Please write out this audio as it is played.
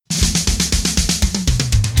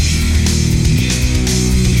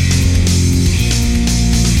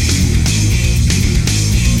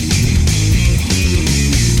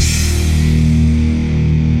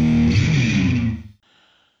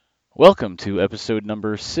Welcome to episode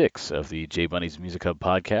number 6 of the J Bunny's Music Hub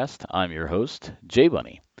podcast. I'm your host, J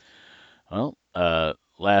Bunny.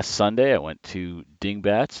 Last Sunday I went to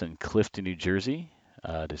Dingbats in Clifton, New Jersey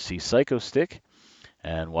to see Psycho Stick,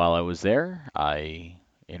 and while I was there, I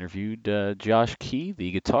interviewed Josh Key,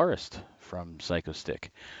 the guitarist from Psycho Stick.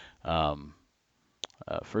 Um,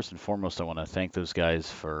 First and foremost, I want to thank those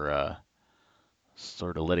guys for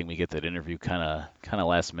sort of letting me get that interview kind of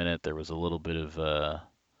last minute. There was a little bit of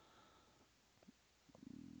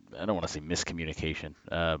I don't want to say miscommunication,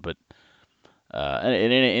 but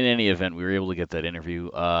in any event, we were able to get that interview.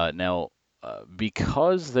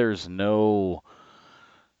 Because there's no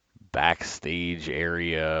backstage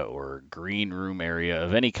area or green room area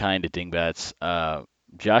of any kind at Dingbats,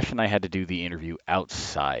 Josh and I had to do the interview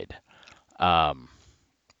outside,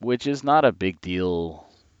 which is not a big deal,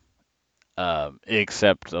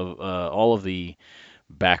 except all of the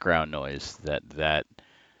background noise that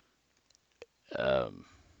um,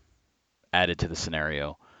 added to the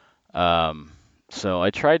scenario. So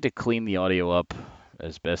I tried to clean the audio up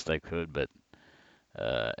as best I could, but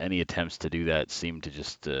any attempts to do that seemed to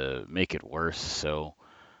just make it worse. So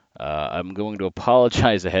I'm going to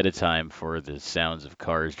apologize ahead of time for the sounds of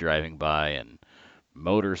cars driving by and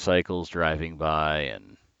motorcycles driving by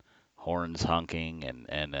and horns honking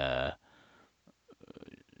and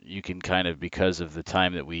you can kind of, because of the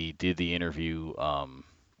time that we did the interview,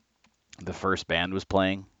 the first band was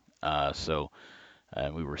playing, so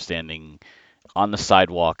we were standing on the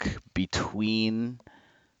sidewalk between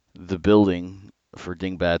the building for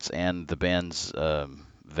Dingbats and the band's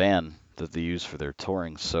van that they use for their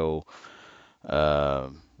touring. So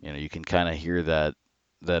you can kind of hear that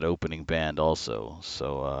opening band also.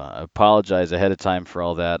 So I apologize ahead of time for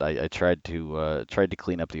all that. I tried to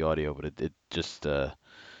clean up the audio, but it just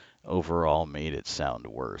overall made it sound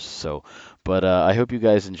worse. So, but I hope you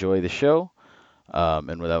guys enjoy the show.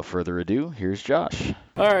 And without further ado, here's Josh.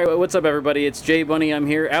 All right, well, what's up, everybody? It's Jay Bunny. I'm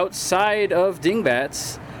here outside of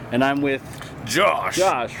Dingbats, and I'm with Josh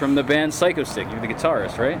from the band Psycho Stick. You're the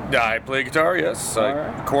guitarist, right? I play guitar, yes. I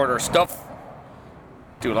record our stuff,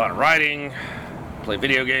 do a lot of writing, play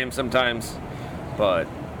video games sometimes, but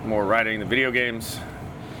more writing than video games,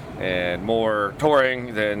 and more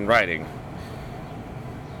touring than writing.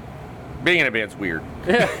 Being in a band's weird.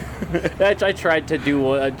 I tried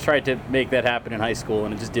to make that happen in high school,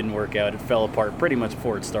 and it just didn't work out. It fell apart pretty much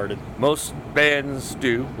before it started. Most bands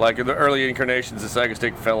do. Like in the early incarnations of Psycho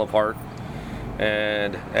Stick fell apart.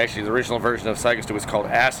 And actually, the original version of Psycho Stick was called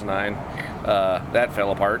Asinine. That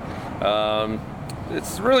fell apart.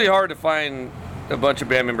 It's really hard to find a bunch of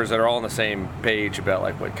band members that are all on the same page about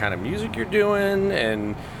like what kind of music you're doing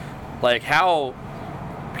and like how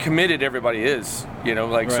committed everybody is.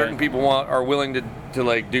 Right. Certain people are willing to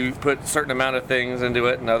like put certain amount of things into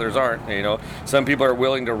it, and others aren't. Some people are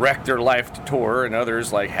willing to wreck their life to tour, and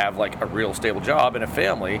others like have like a real stable job and a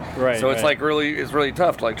family. Right. So it's really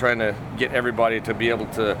tough to like trying to get everybody to be able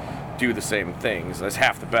to do the same things. That's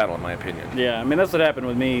half the battle, in my opinion. Yeah, I mean that's what happened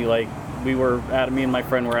with me. Like me and my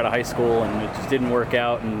friend were out of high school, and it just didn't work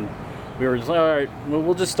out, and we were just like, all right, well,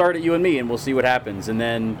 we'll just start at you and me, and we'll see what happens. And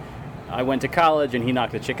then I went to college, and he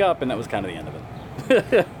knocked the chick up, and that was kind of the end of it.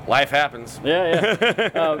 Life happens.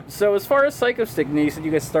 Yeah. So as far as Psycho Stick, you said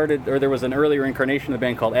you guys started, or there was an earlier incarnation of the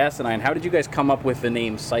band called Asinine. How did you guys come up with the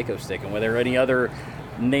name Psycho Stick, and were there any other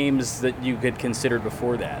names that you had considered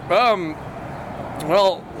before that?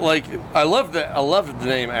 Well, like I loved the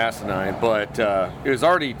name Asinine, but it was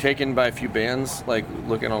already taken by a few bands. Like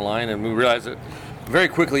looking online, and we realized it very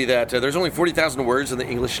quickly that there's only 40,000 words in the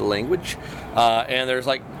English language, and there's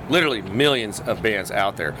like literally millions of bands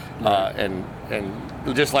out there, and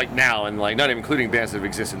just like now, and like not even including bands that have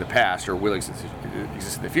existed in the past or will exist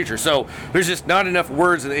in the future. So there's just not enough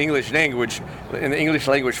words in the English language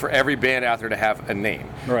for every band out there to have a name,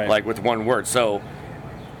 right? Like with one word. So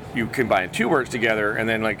you combine two words together, and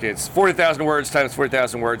then like it's 40,000 words times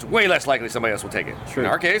 40,000 words. Way less likely somebody else will take it. True. In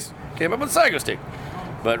our case, came up with Psycho Stick.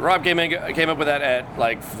 But Rob came up with that at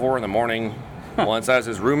like 4 a.m. Once I was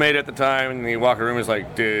his roommate at the time, and he walked in the room and was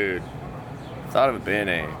like, dude, thought of a band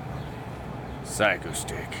name. Psycho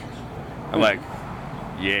Stick. I'm like,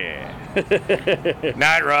 yeah.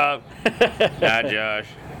 Night, Rob. Night, Josh.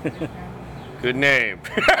 Good name.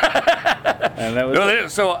 And that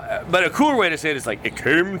was but a cooler way to say it is like, it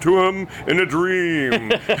came to him in a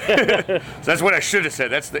dream. So that's what I should have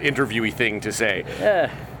said. That's the interviewee thing to say.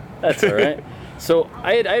 Yeah, that's all right. So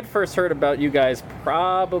I had first heard about you guys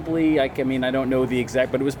probably, I mean, I don't know the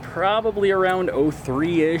exact, but it was probably around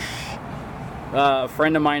 03-ish. a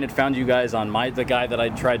friend of mine had found you guys on the guy that I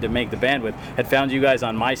tried to make the band with had found you guys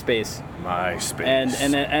on MySpace. MySpace.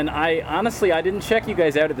 And I honestly I didn't check you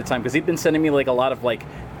guys out at the time because he'd been sending me like a lot of like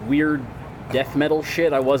weird death metal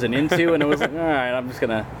shit I wasn't into, and it was like, all right, I'm just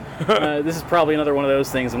gonna. This is probably another one of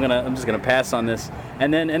those things. I'm just gonna pass on this.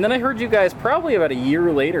 And then I heard you guys probably about a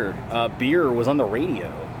year later. Beer was on the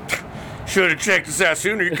radio. Should have checked this out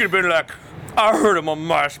sooner. You could have been like, I heard them on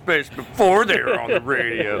MySpace before they were on the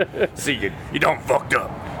radio. See, you don't fucked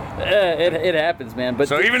up. It happens, man. But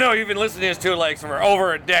So even though you've been listening to it like for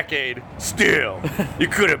over a decade, still, you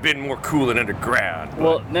could have been more cool and underground.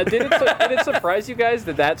 well, now did it surprise you guys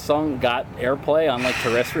that song got airplay on like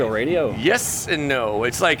terrestrial radio? Yes and no.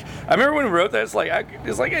 It's like, I remember when we wrote that, it's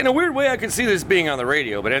like in a weird way I could see this being on the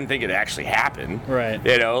radio, but I didn't think it actually happened. Right.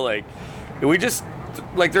 You know, like, we just,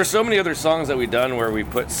 like, there's so many other songs that we've done where we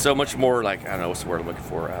put so much more, like, I don't know what's the word I'm looking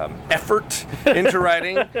for, effort into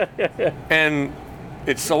writing. And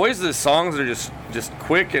it's always the songs that are just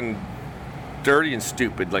quick and dirty and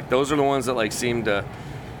stupid. Like, those are the ones that, like, seem to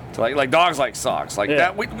like Dogs Like Socks. Like,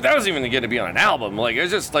 Yeah. that was even going to be on an album. Like, it was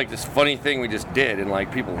just, like, this funny thing we just did, and,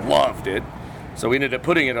 like, people loved it. So we ended up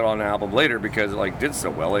putting it on an album later because it, like, did so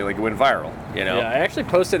well. It went viral, you know? Yeah, I actually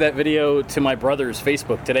posted that video to my brother's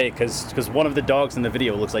Facebook today because one of the dogs in the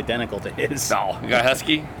video looks identical to his. Oh, you got a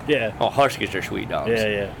husky? Yeah. Oh, huskies are sweet dogs.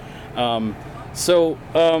 Yeah.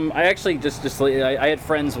 I actually I had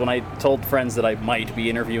friends when I told friends that I might be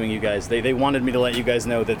interviewing you guys. They wanted me to let you guys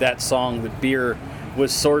know that song, "The Beer,"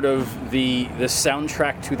 was sort of the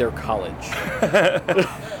soundtrack to their college.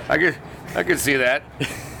 I could see that.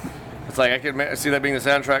 It's like I could see that being the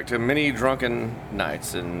soundtrack to many drunken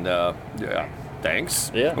nights, and yeah,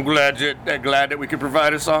 thanks. Yeah. I'm glad that we could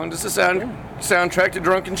provide a song just a soundtrack to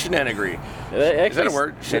drunken shenaniggery. Is that a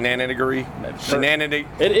word? Shenaniggery. Shenanigans.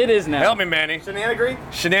 It is now. Help me, Manny. Shenanigans?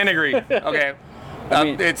 Shenanigans. Okay. I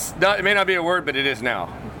mean- It may not be a word, but it is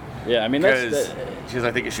now. Yeah, I mean Because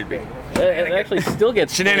I think it should be. it actually still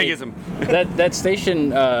gets Shenaniganism. That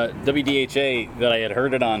station WDHA that I had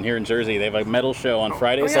heard it on here in Jersey, they have a metal show on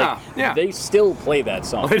Fridays. yeah, like, yeah. They still play that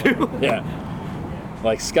song. They do? Yeah.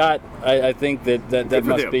 Like Scott, I think that for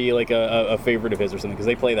must them. be like a favorite of his or something because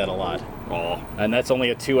they play that a lot. Oh. And that's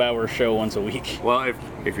only a 2-hour show once a week. Well,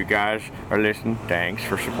 if you guys are listening, thanks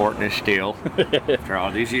for supporting us still after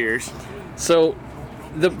all these years. So,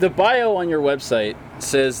 the bio on your website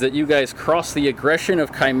says that you guys cross the aggression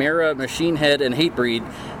of Chimera, Machine Head, and Hatebreed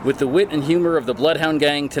with the wit and humor of the Bloodhound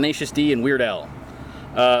Gang, Tenacious D, and Weird Al.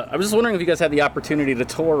 I was just wondering if you guys had the opportunity to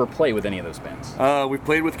tour or play with any of those bands. We've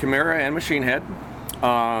played with Chimera and Machine Head.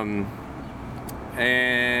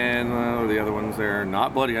 And the other ones there,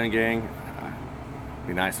 not Bloodhound Gang.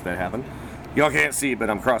 Be nice if that happened. Y'all can't see, but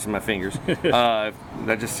I'm crossing my fingers.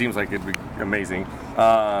 That just seems like it'd be amazing.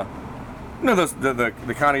 None of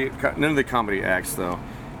the comedy acts though,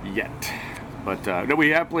 yet. But no, we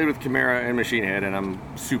have played with Chimera and Machine Head, and I'm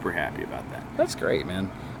super happy about that. That's great,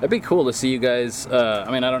 man. That'd be cool to see you guys. I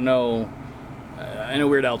mean, I don't know. I know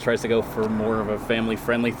Weird Al tries to go for more of a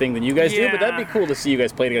family-friendly thing than you guys do, but that'd be cool to see you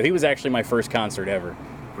guys play together. He was actually my first concert ever.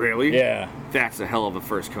 Really? Yeah. That's a hell of a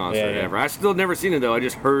first concert Yeah. ever. I still never seen it though. I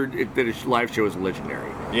just heard that his live show is legendary.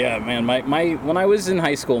 Yeah, man. My when I was in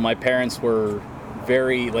high school, my parents were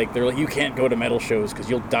very they're like, you can't go to metal shows because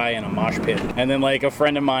you'll die in a mosh pit. And then like a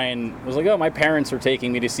friend of mine was like, oh, my parents are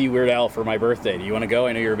taking me to see Weird Al for my birthday. Do you want to go?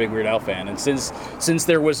 I know you're a big Weird Al fan. And since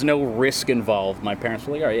there was no risk involved, my parents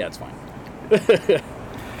were like, all right, yeah, it's fine.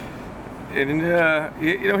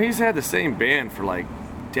 And he's had the same band for like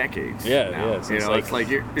decades. Yeah, now. yeah.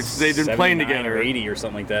 It's they've been playing 79 together. or 80 or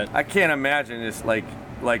something like that. I can't imagine it's like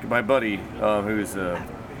my buddy who's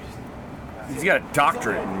he's got a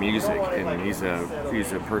doctorate in music, and he's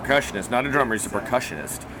a percussionist, not a drummer. He's a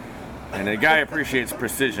percussionist, and the guy appreciates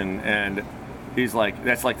precision. And he's like,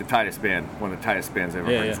 that's like the tightest band, one of the tightest bands I've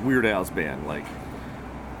ever heard. Yeah. It's Weird Al's band, like.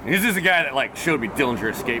 This is a guy that like showed me Dillinger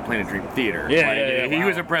Escape Planet Dream Theater. He wow.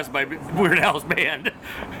 was impressed by Weird Al's band.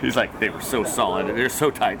 He's like, they were so solid. They're so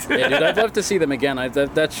tight. Yeah, dude, I'd love to see them again.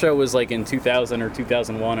 That show was like in 2000 or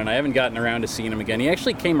 2001, and I haven't gotten around to seeing him again. He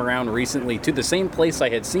actually came around recently to the same place I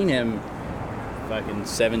had seen him fucking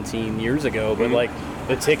 17 years ago, but like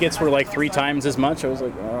the tickets were like 3 times as much. I was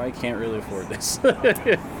like, oh, I can't really afford this.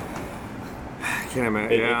 Can't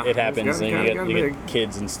imagine. It happens, It's and gotta you be get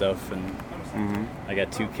kids and stuff, and I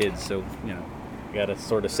got 2 kids, so you got to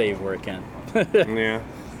sort of save where it can. Yeah.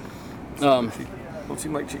 Um, Don't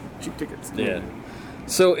seem like cheap tickets. Yeah.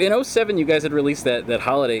 So in 2007, you guys had released that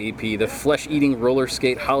holiday EP, the Flesh-Eating Roller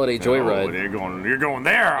Skate Holiday Joyride. Oh, you're going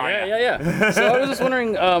there, aren't you? Yeah. So I was just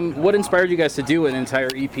wondering, what inspired you guys to do an entire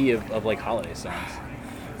EP of like holiday songs?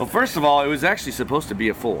 Well, first of all, it was actually supposed to be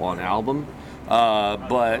a full-on album,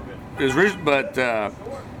 but it was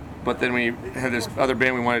but then we had this other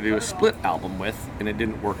band we wanted to do a split album with, and it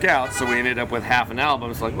didn't work out, so we ended up with half an album.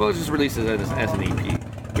 It's like, well, let's just release it as an EP.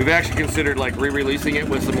 We've actually considered like re-releasing it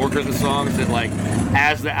with some more Christmas songs that like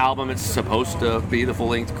as the album it's supposed to be, the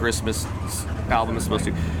full-length Christmas album is supposed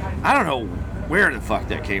to. I don't know where the fuck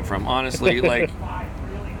that came from, honestly. Like,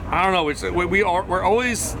 I don't know. We're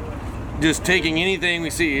always just taking anything we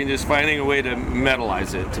see and just finding a way to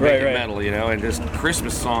metalize it, to make it metal, you know, and just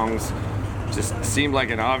Christmas songs just seemed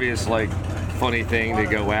like an obvious, like, funny thing to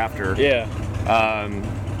go after. Yeah. I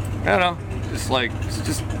don't know. It's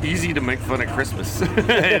just easy to make fun of Christmas, you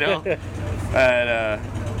know? And,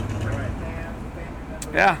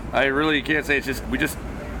 yeah, I really can't say. It's just, we just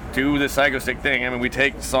do the Psychostick thing. I mean, we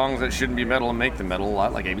take songs that shouldn't be metal and make them metal a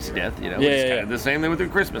lot, like ABC Death, you know? It's kind of the same thing with the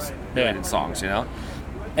Christmas-related songs, you know?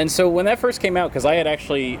 And so when that first came out, because I had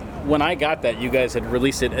actually, when I got that, you guys had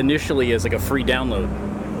released it initially as like a free download.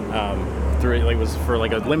 It was for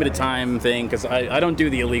like a limited time thing, because I don't do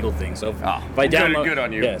the illegal thing. So if I download, good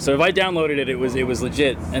on you. Yeah. So if I downloaded it, it was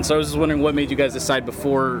legit. And so I was just wondering what made you guys decide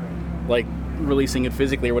before, like, releasing it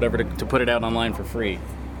physically or whatever to put it out online for free.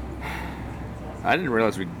 I didn't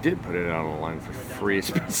realize we did put it out online for free.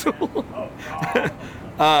 It's been so long.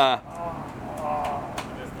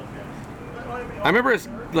 I remember us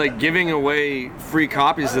like giving away free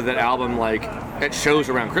copies of that album like at shows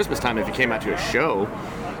around Christmas time if it came out to a show.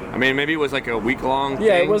 I mean, maybe it was like a week-long thing.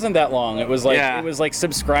 Yeah, it wasn't that long. It was like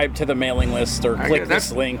subscribe to the mailing list or click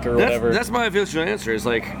this link or whatever. That's my official answer. Is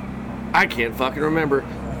like, I can't fucking remember.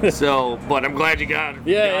 So, but I'm glad you got it.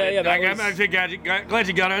 Yeah. Glad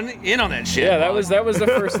you got in on that shit. Yeah, that was the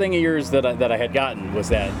first thing of yours that I had gotten was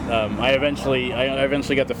that. I eventually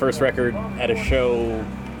got the first record at a show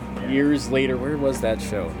years later. Where was that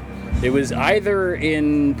show? It was either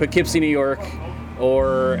in Poughkeepsie, New York,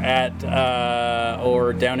 or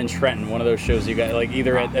or down in Trenton. One of those shows you got, like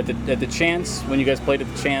either at the Chance, when you guys played at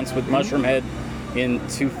the Chance with Mushroomhead in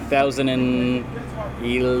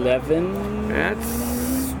 2011.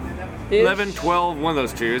 That's 11, 12, one of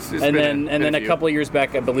those two. And then a couple of years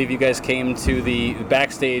back, I believe you guys came to the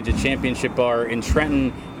backstage at Championship Bar in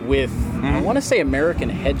Trenton with I want to say American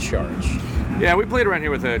Head Charge. Yeah, we played around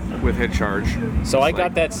here with Head Charge. So I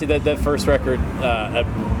got that first record at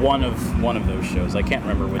one of those shows. I can't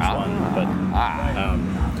remember which one, but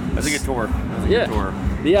that's a good tour.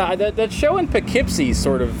 Yeah, that show in Poughkeepsie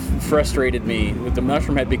sort of frustrated me with the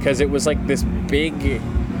Mushroomhead because it was like this big.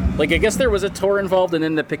 Like, I guess there was a tour involved, and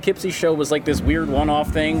then the Poughkeepsie show was like this weird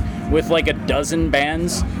one-off thing with like a dozen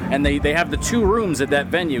bands, and they have the two rooms at that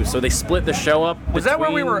venue, so they split the show up. Was that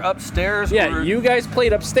where we were upstairs? Yeah, you guys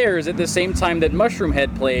played upstairs at the same time that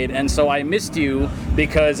Mushroomhead played, and so I missed you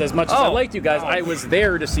because as much as I liked you guys, I was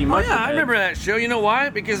there to see Mushroomhead. Yeah, I remember that show. You know why?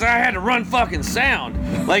 Because I had to run fucking sound.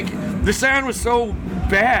 Like, the sound was so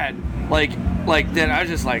bad, like that I was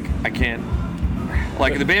just like, I can't.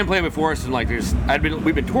 Like the band playing before us, and like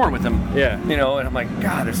we've been touring with them, you know, and I'm like,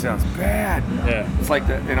 God, this sounds bad. Yeah, it's like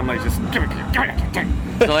that, and I'm like, just give me.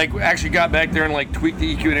 So like, actually got back there and like tweaked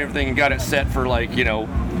the EQ and everything, and got it set for like, you know,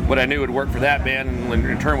 what I knew would work for that band, and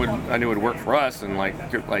in turn I knew would work for us, and like I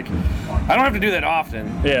don't have to do that often.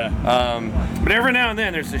 Yeah. But every now and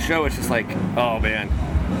then there's a show. It's just like, oh man,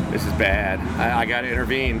 this is bad. I got to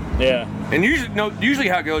intervene. Yeah. And usually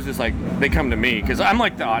how it goes is like they come to me because I'm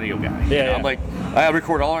like the audio guy. Yeah. You know? I'm like, I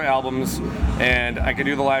record all our albums and I can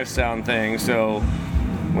do the live sound thing. So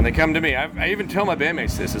when they come to me, I even tell my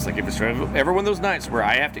bandmates this. It's like if it's ever one of those nights where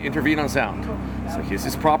I have to intervene on sound, it's like, here's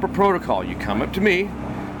this proper protocol. You come up to me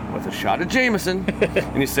with a shot of Jameson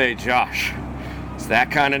and you say, Josh, it's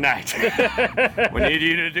that kind of night. We need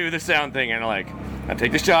you to do the sound thing. And I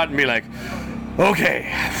take the shot and be like,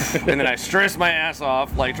 okay. And then I stress my ass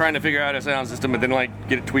off, like trying to figure out a sound system, but then like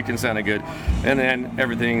get it tweaked and sounded good. And then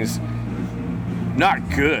everything's not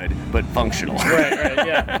good, but functional. Right,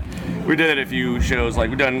 yeah. We did it at a few shows, like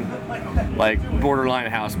we've done like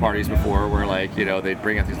borderline house parties before where like, you know, they'd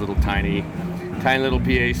bring out these little tiny little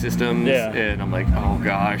PA systems. Yeah. And I'm like, oh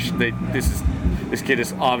gosh, this kid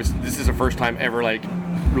is obviously, this is the first time ever like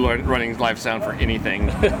running live sound for anything.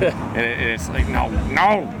 and it's like, no,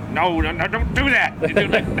 don't do that.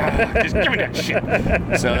 Just give me that shit.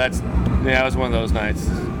 So it was one of those nights.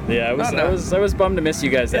 Yeah, I was bummed to miss you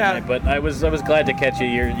guys that night, but I was glad to catch you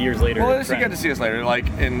years later. Well, at least you got to see us later. Like,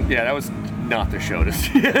 and yeah, that was not the show to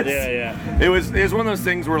see us. Yeah. It was one of those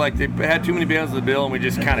things where like they had too many bands on the bill, and we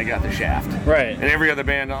just kind of got the shaft. Right. And every other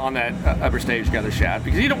band on that upper stage got the shaft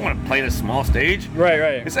because you don't want to play this small stage. Right.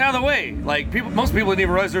 It's out of the way. Like most people didn't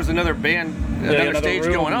even realize there's another band, another stage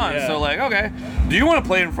room, going on. yeah. So like, okay, do you want to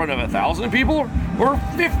play in front of 1,000 people or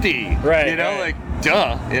 50? Right. You know, like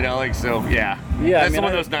duh. You know, like so. Yeah. Yeah. That's one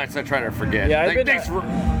of those nights I try to forget. Yeah, like, thanks for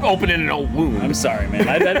opening an old wound. I'm sorry, man.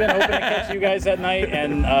 I've been hoping to catch you guys that night,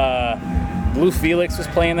 and Blue Felix was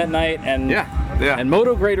playing that night, and Yeah. And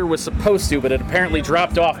Moto Grader was supposed to, but it apparently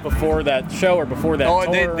dropped off before that show or before that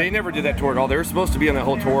tour. They never did that tour at all. They were supposed to be on the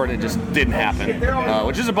whole tour, and it just didn't happen,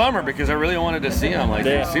 which is a bummer because I really wanted to see them. Like,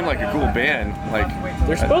 they seemed like a cool band. Like,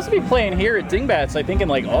 they're supposed to be playing here at Dingbats, I think, in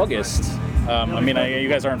like August. You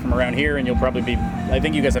guys aren't from around here, and you'll probably be. I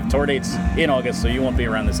think you guys have tour dates in August, so you won't be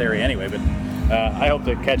around this area anyway. But I hope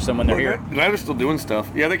to catch them when they're here. And I was still doing stuff.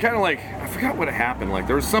 Yeah, they kind of like, I forgot what happened. Like,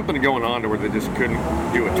 there was something going on to where they just couldn't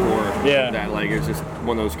do a tour. Yeah. That, like, it's just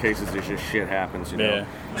one of those cases, it's just shit happens, you know?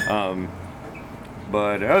 Yeah.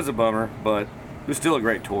 But that was a bummer, but it was still a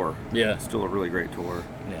great tour. Yeah. Still a really great tour.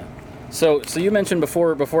 Yeah. So you mentioned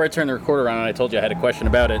before I turned the recorder on, and I told you I had a question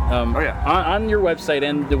about it. On your website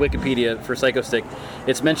and the Wikipedia for Psychostick,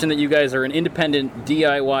 it's mentioned that you guys are an independent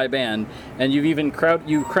DIY band, and you've even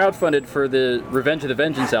crowdfunded for the Revenge of the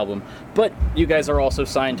Vengeance album. But you guys are also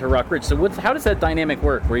signed to Rock Ridge. So how does that dynamic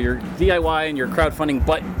work, where you're DIY and you're crowdfunding,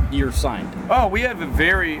 but you're signed? Oh, we have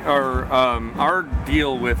our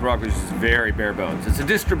deal with Rock Ridge is very bare bones. It's a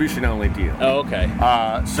distribution only deal. Oh, okay.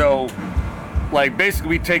 So. Like, basically,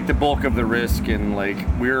 we take the bulk of the risk, and like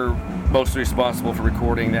we're mostly responsible for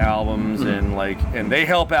recording the albums, and they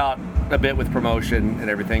help out a bit with promotion and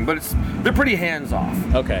everything. But they're pretty hands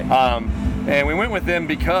off. Okay. And we went with them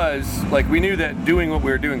because like we knew that doing what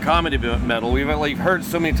we were doing, comedy metal, we've like heard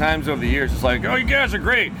so many times over the years. It's like, oh, you guys are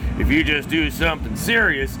great. If you just do something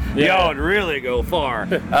serious, y'all would really go far.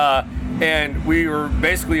 And we were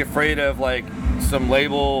basically afraid of like some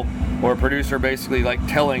label or producer basically like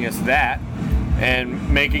telling us that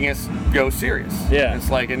and making us go serious. Yeah. It's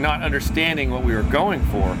like, and not understanding what we were going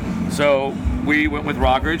for. So we went with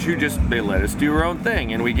Rock Ridge, they let us do our own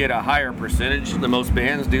thing, and we get a higher percentage than most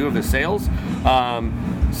bands do of the sales.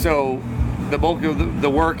 So the bulk of the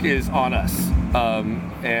work is on us.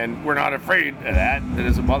 And we're not afraid of that. It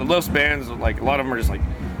doesn't bother most bands. Like, a lot of them are just like,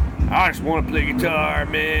 I just want to play guitar,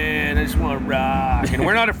 man. I just want to rock. And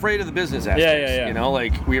we're not afraid of the business aspects. Yeah. You know,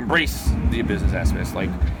 like, we embrace the business aspects. Like,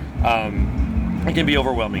 it can be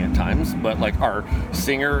overwhelming at times, but like our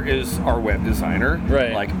singer is our web designer.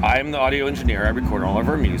 Right. Like, I'm the audio engineer. I record all of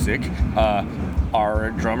our music. Our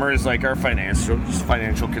drummer is like our financial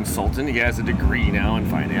consultant. He has a degree now in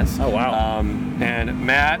finance. Oh, wow. And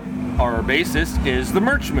Matt, our bassist, is the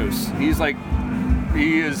merch moose. He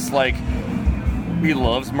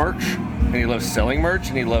loves merch, and he loves selling merch,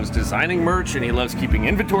 and he loves designing merch, and he loves keeping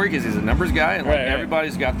inventory because he's a numbers guy, and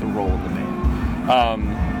everybody's got the role in the band.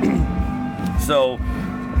 So,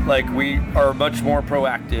 like, we are much more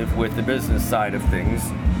proactive with the business side of things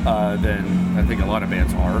than I think a lot of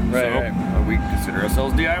bands are. We consider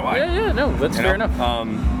ourselves DIY. Yeah, no, that's fair enough.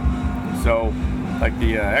 So, like,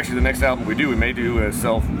 actually the next album we may do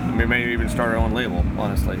we may even start our own label,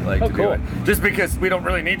 honestly. Like, cool. do it. Just because we don't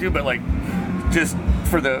really need to, but like, just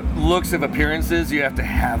for the looks of appearances, you have to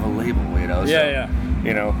have a label, you know?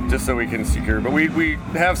 You know, just so we can secure. But we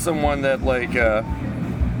have someone that like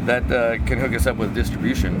that can hook us up with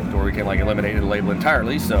distribution, or we can like eliminate the label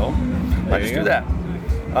entirely. So I just do that.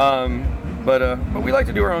 But we like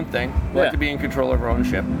to do our own thing. We like to be in control of our own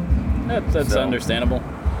ship. That's understandable.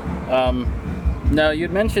 Now you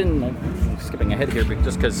had mentioned, I'm skipping ahead here, but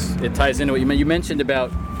just because it ties into what you mentioned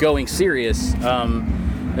about going serious.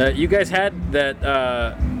 You guys had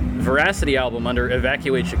that Veracity album under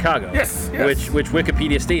Evacuate Chicago. Yes. Which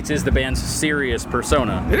Wikipedia states is the band's serious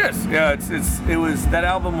persona. It is. Yeah. It was that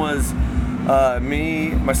album was me,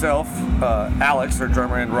 myself, Alex, our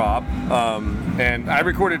drummer, and Rob, and I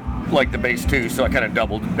recorded like the bass too, so I kind of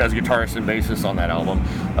doubled as guitarist and bassist on that album.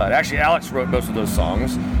 Actually, Alex wrote most of those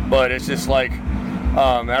songs, but it's just like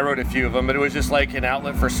I wrote a few of them, but it was just like an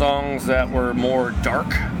outlet for songs that were more dark,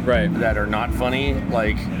 that are not funny,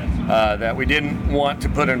 like that we didn't want to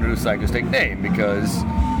put under the Psychostick name because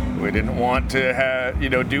we didn't want to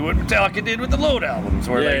do what Metallica did with the Load albums,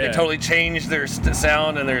 where they totally changed their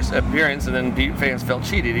sound and their appearance, and then fans felt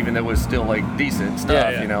cheated, even though it was still like decent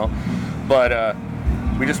stuff, you know. But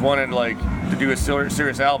we just wanted like to do a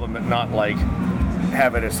serious album, but not like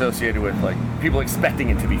have it associated with like people expecting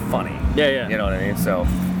it to be funny. Yeah. You know what I mean? So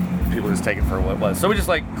people just take it for what it was. So we just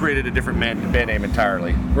like created a different band name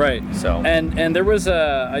entirely. Right. So and there was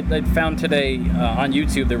I found today on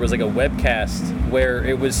YouTube there was like a webcast where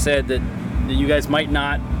it was said that you guys might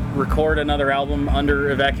not record another album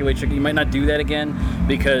under Evacuate Chicago. You might not do that again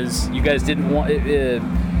because you guys didn't want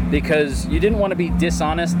because you didn't want to be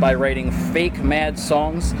dishonest by writing fake mad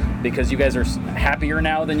songs because you guys are happier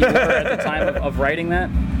now than you were at the time of writing that.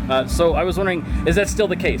 So I was wondering, is that still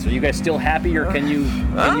the case? Are you guys still happy, or can you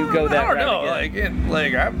go that route again?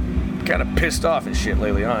 Like I'm kind of pissed off at shit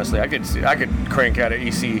lately. Honestly, I could crank out an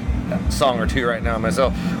EC song or two right now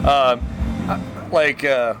myself.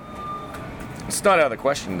 It's not out of the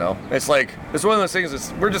question though. It's like it's one of those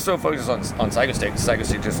things. We're just so focused on Psychostate.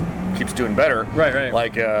 Psychostate just keeps doing better. Right.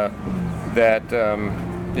 Like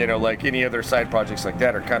like any other side projects like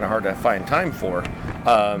that are kind of hard to find time for.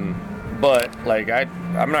 But like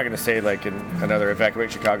I'm not gonna say like another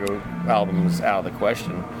Evacuate Chicago album is out of the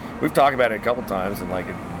question. We've talked about it a couple times and like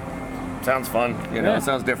it sounds fun. Yeah. It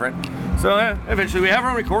sounds different. So eventually we have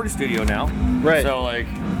our own recording studio now. Right. So like.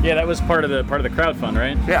 Yeah, that was part of the crowdfund,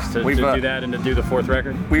 right? Yeah, to do that and to do the fourth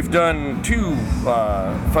record. We've done 2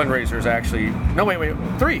 fundraisers actually. No, wait,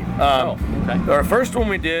 3. Okay. Our first one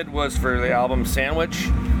we did was for the album Sandwich,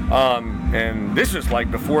 and this was like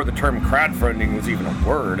before the term crowdfunding was even a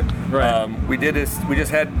word. Right. We just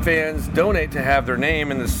had fans donate to have their name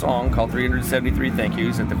in this song called 373 Thank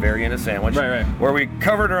Yous at the very end of Sandwich. Right. Where we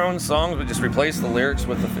covered our own songs, we just replaced the lyrics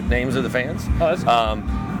with the names of the fans. Oh, that's cool.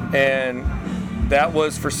 And that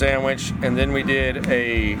was for Sandwich, and then we did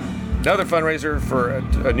another fundraiser for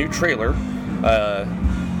a new trailer,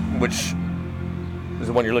 which is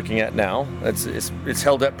the one you're looking at now. It's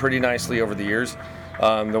held up pretty nicely over the years.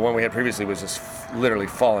 The one we had previously was just literally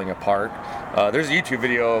falling apart. There's a YouTube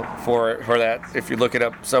video for that. If you look it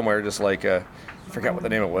up somewhere, just like I forgot what the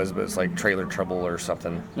name it was, but it's like Trailer Trouble or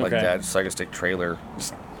something like that. Psychostate Trailer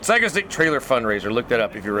fundraiser. Look that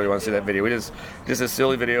up if you really want to see that video. We just a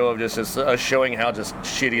silly video of just us showing how just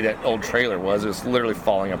shitty that old trailer was. It was literally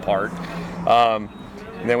falling apart. And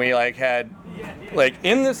then we had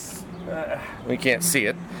in this, we can't see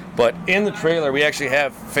it, but in the trailer we actually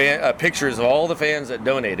have pictures of all the fans that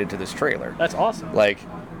donated to this trailer. That's awesome.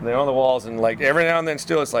 They're on the walls, and every now and then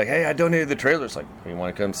still it's like, hey, I donated the trailer. It's like, you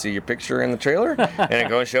want to come see your picture in the trailer? And then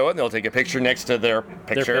go and show it, and they'll take a picture next to their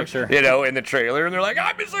picture. In the trailer, and they're like,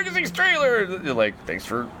 I'm in Circusing's trailer. You're like, thanks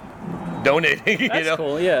for donating. That's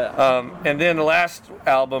cool, yeah. And then the last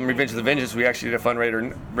album, Revenge of the Vengeance, we actually did a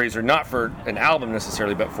fundraiser not for an album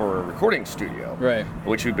necessarily, but for a recording studio, right?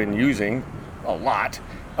 Which we've been using a lot.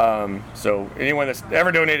 So anyone that's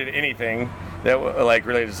ever donated anything that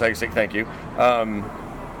related to Psychostate, thank you.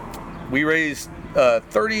 We raised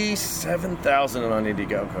 $37,000 on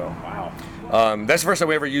Indiegogo. Wow. That's the first time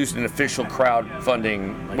we ever used an official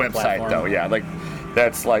crowdfunding website, platform. though. Yeah,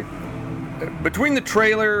 that's between the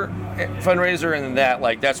trailer fundraiser and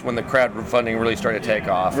that's when the crowdfunding really started to take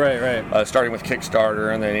off. Right. Starting with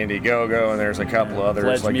Kickstarter and then Indiegogo, and there's a couple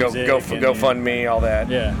others Pledge Music GoFundMe, all that.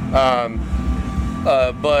 Yeah.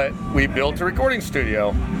 But we built a recording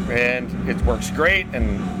studio, and it works great.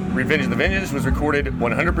 And Revenge of the Vengeance was recorded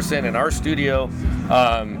 100% in our studio,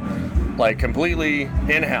 completely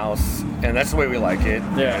in-house, and that's the way we like it.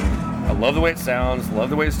 Yeah. And I love the way it sounds, love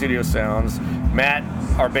the way the studio sounds. Matt,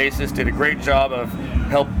 our bassist, did a great job of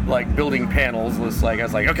building panels. I was like,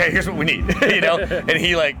 okay, here's what we need, and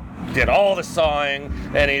he did all the sawing,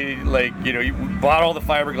 and he he bought all the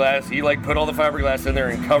fiberglass. He put all the fiberglass in there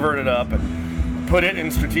and covered it up and put it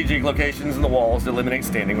in strategic locations in the walls to eliminate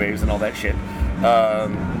standing waves and all that shit.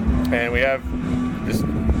 And we have this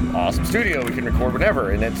awesome studio. We can record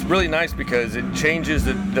whatever, and it's really nice because it changes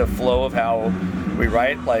the flow of how we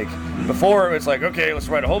write. Before, it's okay, let's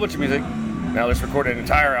write a whole bunch of music. Now let's record an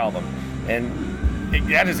entire album, and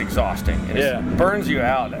that is exhausting. And it burns you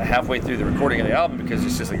out halfway through the recording of the album because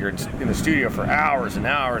it's just you're in the studio for hours and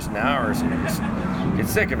hours and hours, and you just get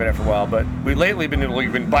sick of it after a while. But we've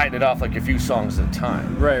been biting it off a few songs at a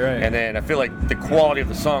time. Right. And then I feel like the quality of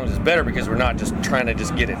the songs is better because we're not just trying to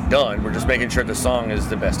just get it done. We're just making sure the song is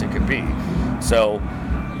the best it could be. So.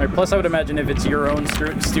 Plus, I would imagine if it's your own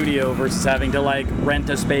studio versus having to rent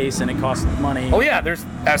a space and it costs money. Oh yeah, there's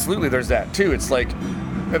that too. It's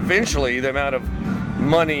eventually the amount of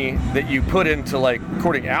money that you put into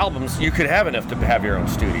recording albums, you could have enough to have your own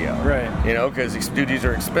studio. Right. Because these studios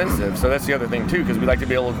are expensive. So that's the other thing too, because we like to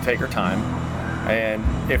be able to take our time. And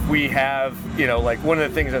if we have, one of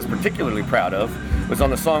the things I was particularly proud of was on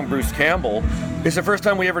the song Bruce Campbell. It's the first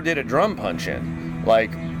time we ever did a drum punch in.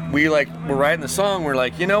 We're writing the song, we're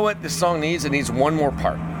you know what this song needs? It needs one more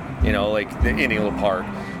part, any little part.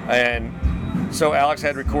 And so Alex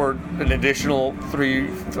had to record an additional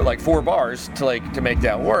 4 bars to make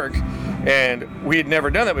that work. And we had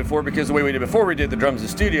never done that before because the way we did before, we did the drums in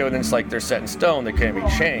the studio, and then it's like they're set in stone, they can't be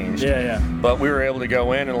changed. Yeah. But we were able to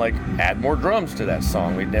go in and like add more drums to that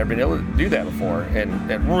song. We'd never been able to do that before, and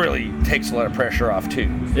that really takes a lot of pressure off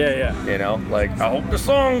too. Yeah. You know, like I hope the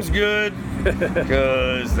song's good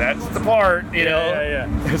because that's the part. You know.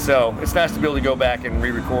 Yeah. So it's nice to be able to go back and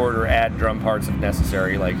re-record or add drum parts if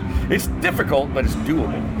necessary. Like it's difficult, but it's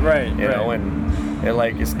doable. Right. You know, and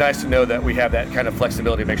like it's nice to know that we have that kind of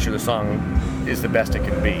flexibility to make sure the song is the best it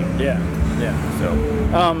can be. Yeah.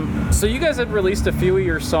 So you guys had released a few of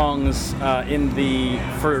your songs on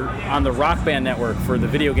the Rock Band network for the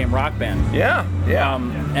video game Rock Band. Yeah.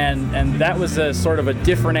 And that was a sort of a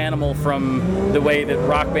different animal from the way that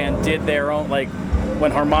Rock Band did their own, like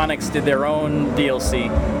when Harmonix did their own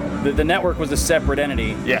DLC. The network was a separate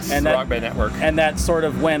entity. Yes, and the Rock Band network. And that sort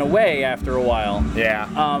of went away after a while. Yeah.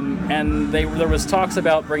 And there was talks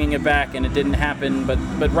about bringing it back, and it didn't happen.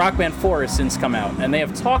 But Rock Band 4 has since come out, and they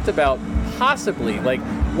have talked about possibly, like,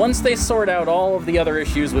 once they sort out all of the other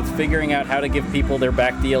issues with figuring out how to give people their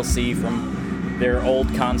back DLC from their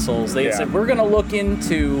old consoles, they said, we're going to look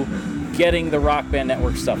into getting the Rock Band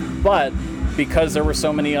network stuff. But because there were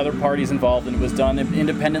so many other parties involved and it was done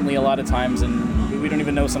independently a lot of times, and we don't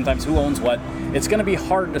even know sometimes who owns what, it's going to be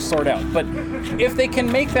hard to sort out. But if they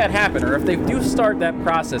can make that happen, or if they do start that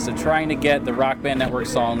process of trying to get the Rock Band network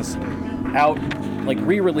songs out, like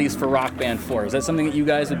re-released for Rock Band 4, is that something that you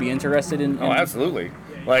guys would be interested in? Oh, absolutely.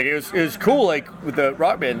 Like it was cool. Like with the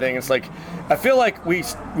Rock Band thing, it's like I feel like we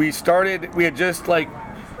had just like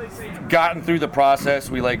gotten through the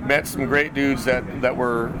process. We like met some great dudes that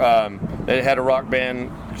had a Rock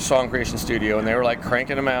Band song creation studio, and they were like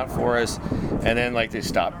cranking them out for us, and then like they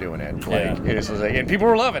stopped doing it. Like it was like, and people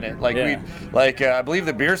were loving it. Like I believe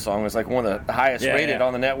the Beer song was like one of the highest rated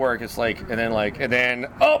on the network. It's like and then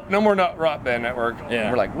oh, no more not Rock Band network. Yeah.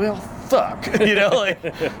 We're like, well, fuck, you know, like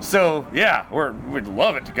so yeah, we'd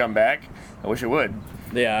love it to come back. I wish it would.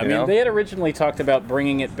 Yeah, I mean, they had originally talked about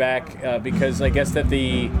bringing it back because I guess that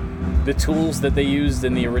the tools that they used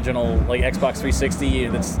in the original like Xbox 360,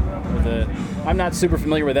 I'm not super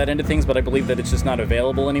familiar with that end of things, but I believe that it's just not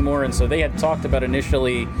available anymore. And so they had talked about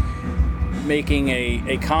initially making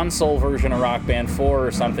a console version of Rock Band 4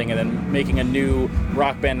 or something, and then making a new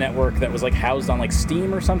Rock Band network that was like housed on like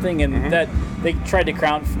Steam or something, and that they tried to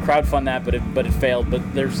crowdfund that, but it failed. But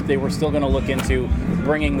they were still going to look into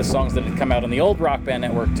bringing the songs that had come out on the old Rock Band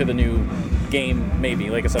network to the new game, maybe.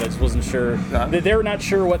 Like I said, I just wasn't sure. They're not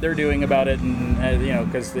sure what they're doing about it, and you know,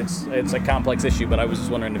 because it's a complex issue. But I was just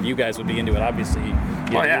wondering if you guys would be into it. Obviously,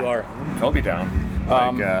 you are. I'll be down.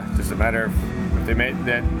 Just a matter of if they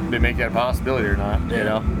make that a possibility or not. You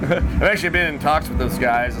know, I've actually been in talks with those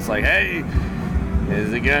guys. It's like, hey,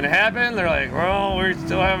 is it gonna happen? They're like, well, we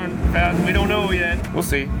still haven't found. We don't know yet. We'll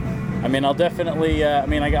see. I mean, I'll definitely.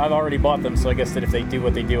 I've already bought them, so I guess that if they do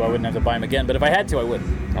what they do, I wouldn't have to buy them again. But if I had to, I would.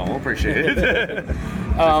 Oh, we'll appreciate it.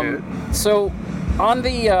 So, on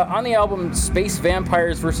the album Space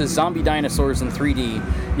Vampires vs. Zombie Dinosaurs in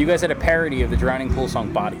 3D, you guys had a parody of the Drowning Pool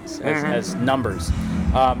song Bodies as numbers.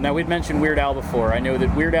 Now, we'd mentioned Weird Al before. I know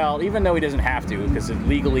that Weird Al, even though he doesn't have to, because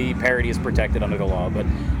legally parody is protected under the law, but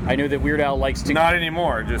I know that Weird Al likes to... Not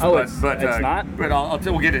anymore. It's not? But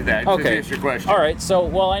we'll get into that. Okay. To answer your question. All right. So,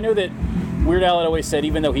 well, I know that Weird Al had always said,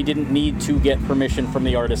 even though he didn't need to get permission from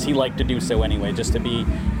the artist, he liked to do so anyway, just to be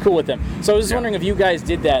cool with them. So I was just wondering if you guys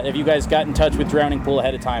did that, if you guys got in touch with Drowning Pool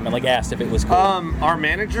ahead of time and like asked if it was cool. Our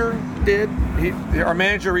manager did. Our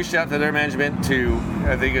manager reached out to their management to,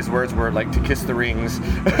 I think his words were like, to kiss the rings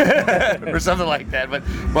or something like that. But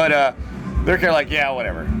they're kind of like, yeah,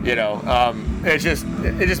 whatever, you know. It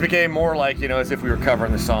just became more like, you know, as if we were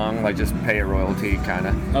covering the song, like just pay a royalty kind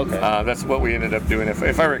of. Okay. That's what we ended up doing.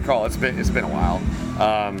 If I recall, it's been a while.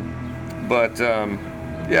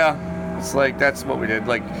 Yeah, it's like that's what we did.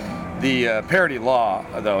 Like the parody law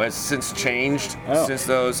though has since changed since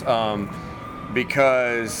those,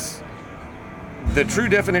 because the true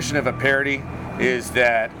definition of a parody is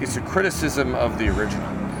that it's a criticism of the original.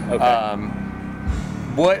 Okay.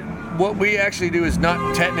 What we actually do is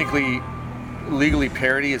not technically legally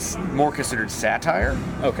parody, it's more considered satire.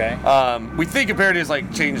 Okay. We think a parody is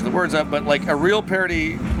like change the words up, but like a real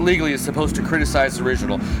parody legally is supposed to criticize the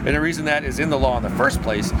original. And the reason that is in the law in the first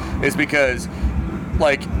place is because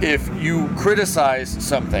like if you criticize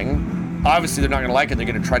something, obviously they're not going to like it, they're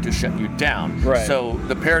going to try to shut you down. Right. So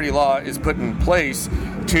the parody law is put in place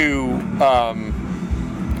to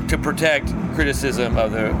protect criticism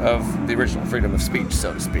of the original freedom of speech,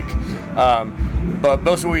 so to speak. But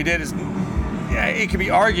most of what we did is it could be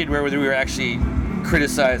argued whether we were actually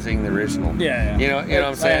criticizing the original. Yeah. You know what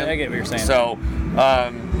I'm saying? I get what you're saying.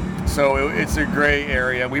 So it's a gray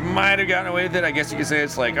area. We might have gotten away with it. I guess you could say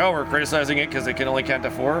it's like, oh, we're criticizing it because it can only count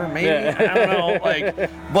to 4. Maybe. Yeah. I don't know.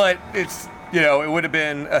 But it's, it would have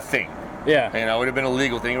been a thing. Yeah. It would have been a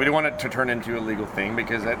legal thing. We didn't want it to turn into a legal thing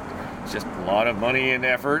because it's just a lot of money and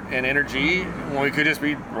effort and energy when we could just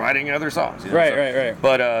be writing other songs. Right.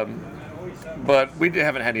 But we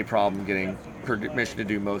haven't had any problem getting permission to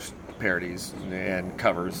do most parodies and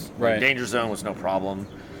covers. Right. Danger Zone was no problem.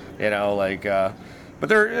 But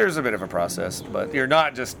there's a bit of a process. But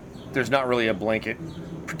there's not really a blanket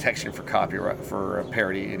protection for copyright for a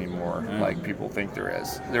parody anymore, like people think there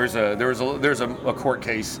is. There's a court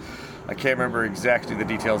case. I can't remember exactly the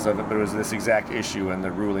details of it, but it was this exact issue, and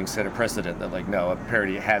the ruling set a precedent that no, a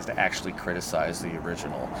parody has to actually criticize the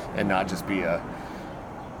original and not just be a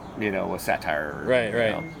satire.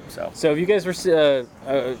 Right. So have you guys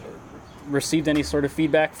received any sort of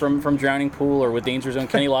feedback from Drowning Pool or with Danger Zone,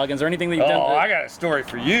 Kenny Loggins, or anything that you've done? Oh, I got a story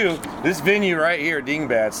for you. This venue right here,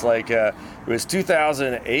 Dingbats, it was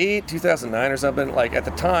 2008, 2009 or something. At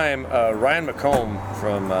the time, Ryan McComb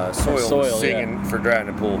from Soil was singing for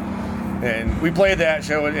Drowning Pool. And we played that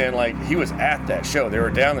show, and he was at that show. They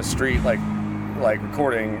were down the street,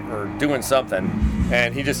 recording or doing something,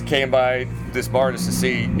 and he just came by this bar just to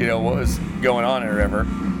see, what was going on or whatever.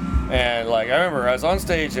 And I remember I was on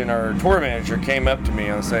stage, and our tour manager came up to me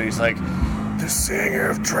on stage. He's like, "The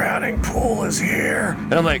singer of Drowning Pool is here,"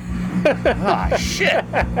 and I'm like, shit.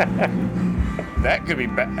 That could be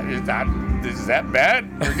bad. Is that bad?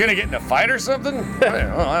 You're gonna get in a fight or something? I don't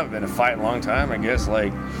know. I haven't been in a fight in a long time. I guess,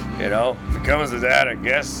 if it comes to that, I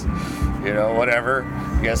guess, whatever.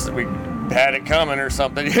 I guess we had it coming or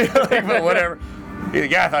something. But whatever. The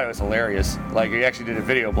guy thought it was hilarious. He actually did a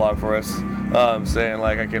video blog for us, saying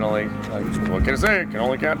I can only, what can I say? I can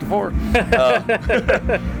only count to 4.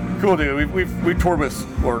 Cool dude. We toured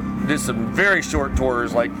with, or did some very short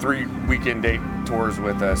tours, 3 weekend date tours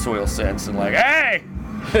with Soil Sense, and hey.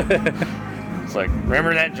 It's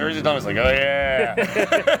remember that Jersey Dome? It's oh yeah.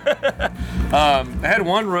 I had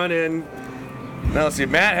one run in. No, let's see.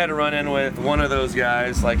 Matt had a run in with one of those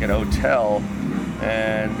guys at a hotel,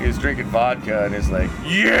 and he was drinking vodka, and he's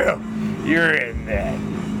 "Yeah, you're in that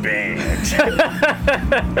band."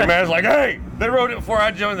 And Matt's "Hey, they wrote it before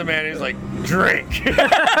I joined the band." He's "Drink."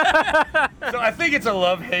 So I think it's a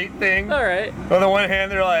love-hate thing. All right. On the one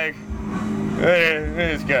hand, they're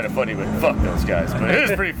it's kind of funny, but fuck those guys. But it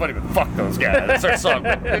is pretty funny, but fuck those guys. That's our song.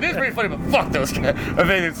 But it is pretty funny, but fuck those guys. I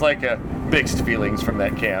think it's mixed feelings from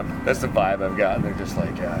that camp. That's the vibe I've gotten. They're just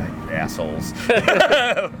assholes.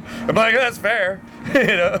 I'm that's fair.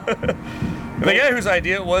 And the guy whose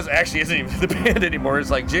idea it was actually isn't even the band anymore.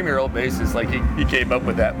 It's Jimmy Earl bassist. He came up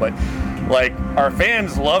with that. But our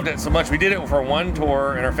fans loved it so much. We did it for one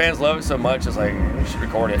tour, and our fans loved it so much. It's we should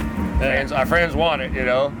record it. Our fans want it,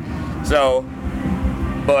 So,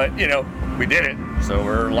 but we did it, so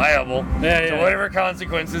we're liable to whatever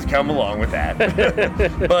consequences come along with that.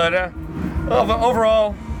 But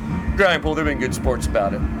overall, Drowning Pool, they've been good sports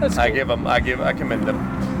about it. That's cool. I commend them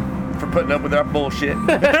for putting up with our bullshit.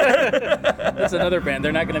 That's another band.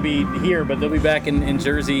 They're not going to be here, but they'll be back in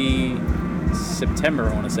Jersey September,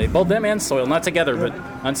 I want to say. Both them and Soil, not together, but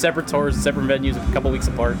on separate tours, separate venues, a couple weeks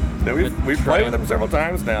apart. Yeah, we've played with them several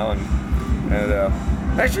times now, and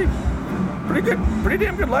actually. Pretty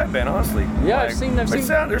damn good live band, honestly. Yeah, I've seen.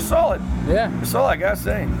 They're solid. Yeah, they're solid. I gotta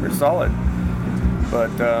say, they're solid.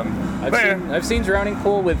 But I've seen Drowning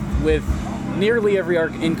Pool with nearly every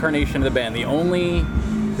incarnation of the band. The only,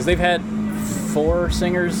 because they've had 4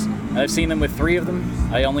 singers, and I've seen them with 3 of them.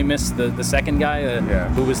 I only missed the second guy,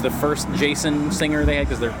 who was the first Jason singer they had,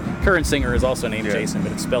 because their current singer is also named Jason,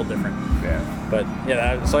 but it's spelled different. Yeah. But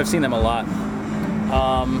so I've seen them a lot.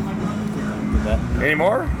 Any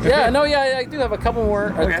more? I do have a couple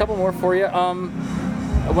more. Okay. A couple more for you.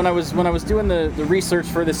 When I was doing the research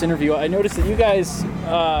for this interview, I noticed that you guys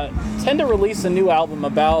tend to release a new album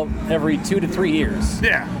about every 2 to 3 years.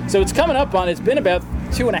 Yeah. So it's coming up on. It's been about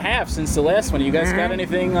 2.5 since the last one. You guys got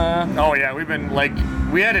anything? Oh yeah, we've been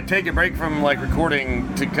we had to take a break from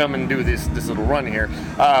recording to come and do this little run here.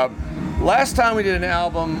 Last time we did an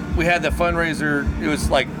album, we had the fundraiser. It was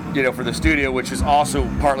for the studio, which is also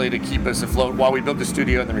partly to keep us afloat while we built the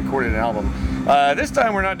studio and then recorded an album. This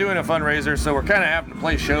time we're not doing a fundraiser, so we're kind of having to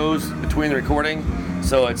play shows between the recording.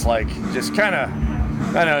 So it's just kind of,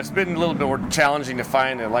 I don't know, it's been a little bit more challenging to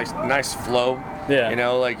find a nice flow. Yeah. You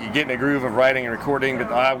know, like you get in a groove of writing and recording,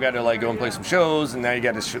 but I've got to like go and play some shows, and now you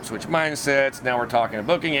got to switch mindsets. Now we're talking to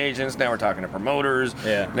booking agents. Now we're talking to promoters.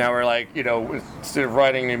 Yeah. Now we're like, you know, instead of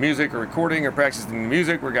writing new music or recording or practicing new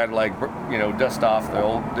music, we got to like, you know, dust off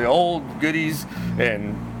the old goodies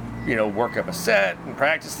and, you know, work up a set and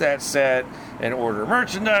practice that set and order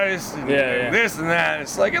merchandise and this and that.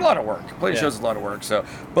 It's like a lot of work. Playing shows is a lot of work. So,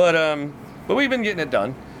 but we've been getting it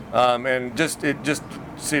done, and just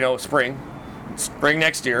you know, spring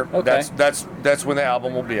next year. Okay. That's when the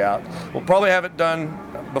album will be out. We'll probably have it done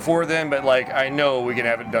before then, but like I know we can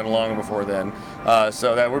have it done long before then.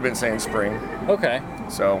 So that we've been saying spring. Okay.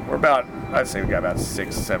 So I'd say we got about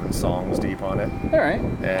 6-7 songs deep on it. All right.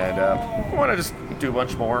 And we want to just do a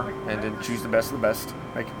bunch more and then choose the best of the best,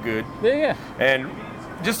 make it good. Yeah. And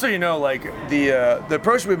just so you know, like the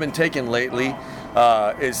approach we've been taking lately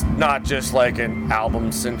is not just like an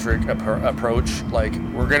album-centric approach. Like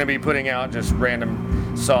we're going to be putting out just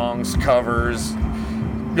random songs, covers.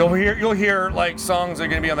 You'll hear like songs that are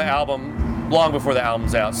going to be on the album long before the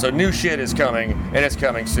album's out. So new shit is coming, and it's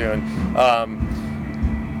coming soon.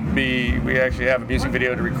 We actually have a music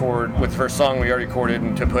video to record with the first song we already recorded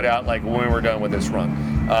and to put out like when we're done with this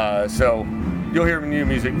run. So you'll hear new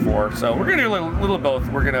music for. So we're gonna do a little of both.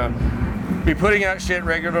 We're gonna be putting out shit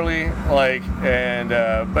regularly, like, and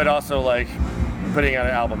but also like putting out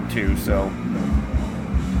an album too. So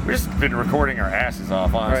we've just been recording our asses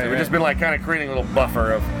off, honestly. We've just been like kind of creating a little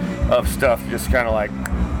buffer of stuff, just kind of like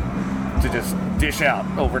to just dish out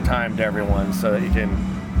over time to everyone, so that you can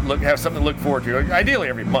have something to look forward to. Ideally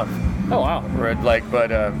every month. Oh wow. Right, like,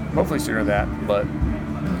 but hopefully sooner than that. But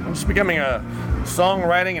I'm just becoming a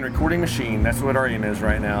songwriting and recording machine. That's what our aim is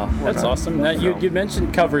right now. That's awesome. Now, you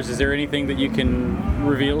mentioned covers. Is there anything that you can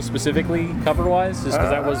reveal specifically cover-wise? Just because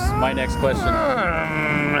that was my next question.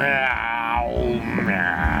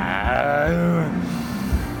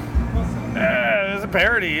 There's a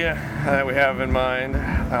parody that we have in mind.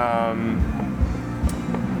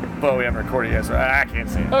 But we haven't recorded yet, so I can't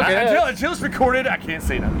say it. Okay, Until it's recorded, I can't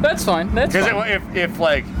say nothing. That's fine. That's fine.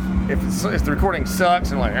 Because if the recording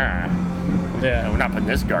sucks, I'm like, we're not putting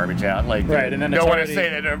this garbage out. Like, right, and then don't want to say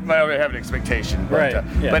that. I don't have an expectation. But, right.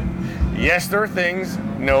 But yes, there are things.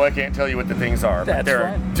 No, I can't tell you what the things are. That's but there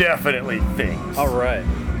fine. are definitely things. All right.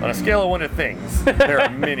 On a scale of 1 to things, there are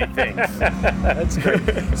many things. That's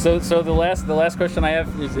great. So the last question I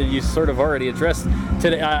have is that you sort of already addressed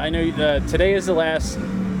today. I know today is the last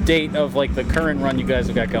date of like the current run you guys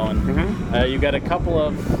have got going. Mm-hmm. You got a couple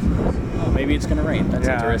of. Oh, maybe it's gonna rain. That's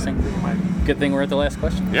interesting. Good thing we're at the last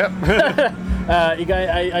question. Yep. You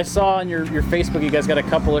guys, I saw on your Facebook you guys got a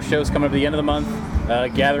couple of shows coming up at the end of the month.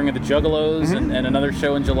 Gathering of the Juggalos and another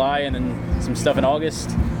show in July, and then some stuff in August.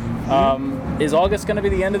 Is August going to be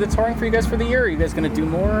the end of the touring for you guys for the year? Are you guys going to do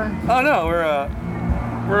more? Oh no,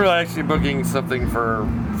 we're actually booking something for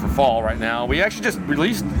fall right now. We actually just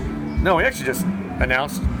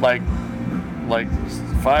announced like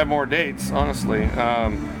 5 more dates. Honestly,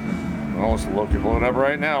 I'll just look it up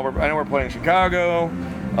right now. I know we're playing Chicago.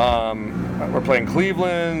 We're playing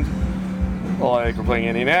Cleveland. Like we're playing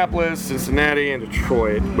Indianapolis, Cincinnati, and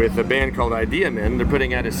Detroit with a band called Idea Men. They're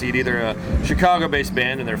putting out a CD. They're a Chicago-based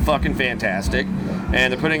band, and they're fucking fantastic.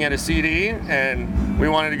 And they're putting out a CD, and we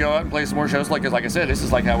wanted to go out and play some more shows. Like I said, this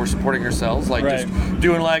is like how we're supporting ourselves. Like just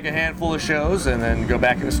doing like a handful of shows, and then go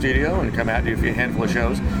back in the studio and come out and do a handful of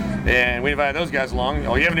shows. And we invited those guys along.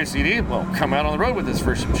 Oh, you have a new CD? Well, come out on the road with us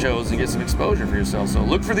for some shows and get some exposure for yourself. So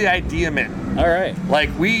look for the Idea Men. All right.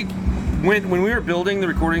 Like when we were building the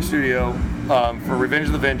recording studio for Revenge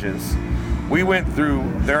of the Vengeance, we went through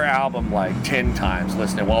their album like 10 times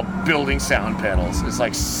listening while building sound pedals. It's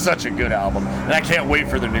like such a good album, and I can't wait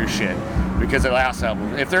for their new shit, because their last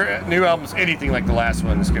album, if their new album's anything like the last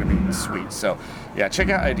one, it's going to be sweet. So yeah, check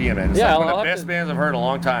out Idea Man. It's like one of the best bands I've heard in a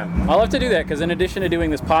long time. I'll have to do that, because in addition to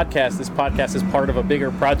doing this podcast is part of a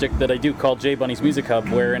bigger project that I do called J Bunny's Music Hub,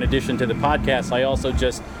 where in addition to the podcast, I also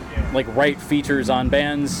just like write features on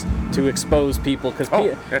bands to expose people, because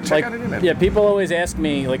check out Idea Man. People always ask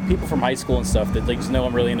me, like people from high school and stuff that like just know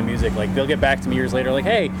I'm really into music, like they'll get back to me years later like,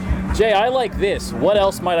 hey Jay, I like this, what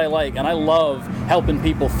else might I like? And I love helping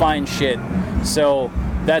people find shit. So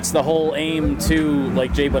that's the whole aim to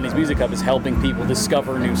like J Bunny's Music Hub, is helping people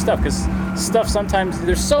discover new stuff, because stuff sometimes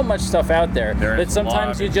there's so much stuff out there that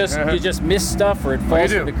sometimes you just miss stuff, or it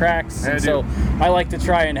falls through the cracks. And so I like to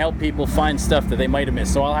try and help people find stuff that they might have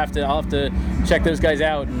missed. So I'll have to check those guys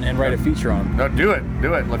out and write a feature on them. No, do it.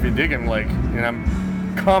 If you dig them, like, and I'm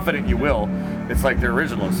confident you will. It's like they're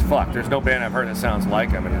original as fuck. There's no band I've heard that sounds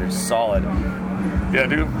like them, and they're solid. Yeah,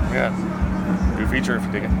 dude. Yeah. do a feature if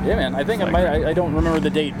you dig it. Yeah, man. I think I don't remember the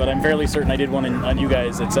date, but I'm fairly certain I did one on you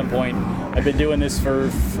guys at some point. I've been doing this for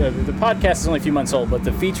the podcast is only a few months old, but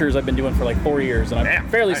the features I've been doing for like 4 years, and I'm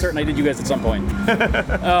fairly certain I did you guys at some point.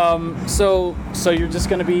 So you're just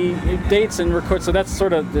going to be dates and record. So that's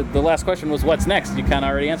sort of the last question was what's next. You kind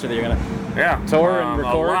of already answered it. You're going to tour and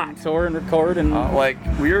record and like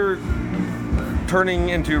we're turning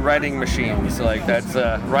into writing machines. Like that's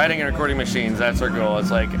writing and recording machines. That's our goal.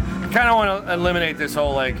 It's like I kind of want to eliminate this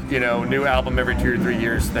whole like new album every 2 or 3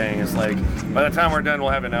 years thing. It's like by the time we're done,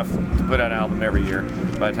 we'll have enough to put out an album every year.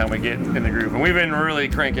 By the time we get in the groove, and we've been really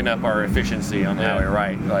cranking up our efficiency on how we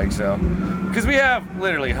write. Like so, because we have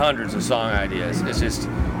literally hundreds of song ideas. It's just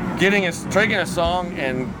taking a song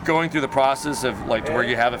and going through the process of like to where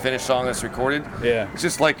you have a finished song that's recorded. Yeah. It's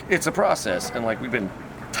just like it's a process, and like we've been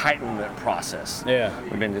tightening that process. Yeah.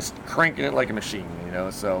 We've been just cranking it like a machine,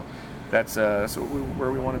 So that's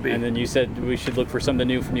where we want to be. And then you said we should look for something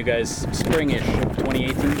new from you guys spring-ish of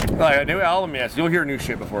 2018. Like a new album, yes. You'll hear new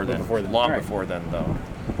shit before then. Long before then, though.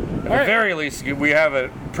 At the very least, we have a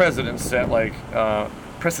precedent set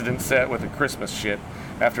with the Christmas shit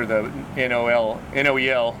after the NOEL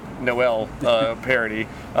parody.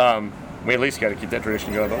 We at least got to keep that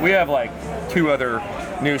tradition going. But we have like 2 other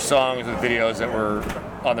new songs and videos that we're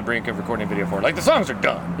on the brink of recording a video for. Like the songs are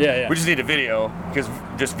done. Yeah. We just need a video because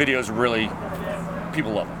just videos really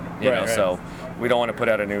people love them. Right. So we don't want to put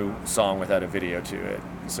out a new song without a video to it.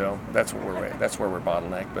 So that's where we're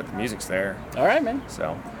bottlenecked. But the music's there. All right, man.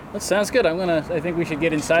 So that sounds good. I think we should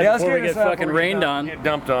get inside before we get fucking rained on. Get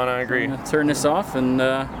dumped on. I agree. Turn this off, and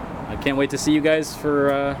I can't wait to see you guys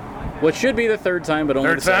for what should be the 3rd time, but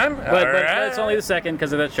only the second. But it's only the 2nd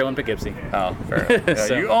because of that show in Poughkeepsie. Oh, fair enough. Yeah,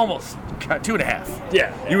 So- you almost got 2.5.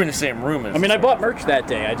 Yeah. You were in the same room as. I mean, I bought merch that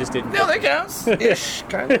day. I just didn't. No, that counts. Ish,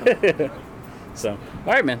 kind of. So,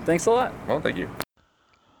 all right, man. Thanks a lot. Well, thank you.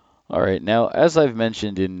 All right, now as I've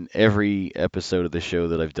mentioned in every episode of the show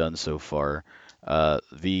that I've done so far,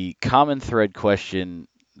 the common thread question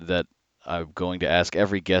that I'm going to ask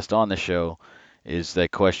every guest on the show is that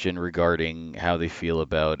question regarding how they feel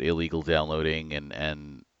about illegal downloading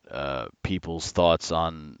and people's thoughts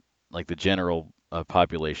on like the general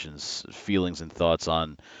population's feelings and thoughts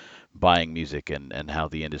on buying music and how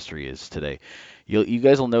the industry is today. You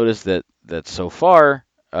guys will notice that so far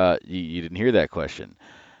you didn't hear that question.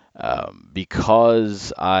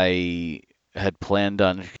 Because I had planned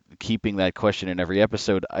on keeping that question in every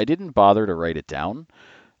episode, I didn't bother to write it down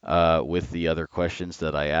with the other questions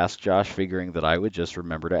that I asked Josh, figuring that I would just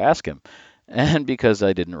remember to ask him. And because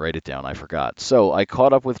I didn't write it down, I forgot. So I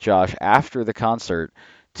caught up with Josh after the concert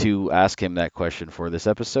to ask him that question for this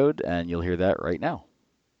episode, and you'll hear that right now.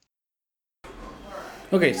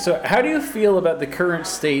 Okay, so how do you feel about the current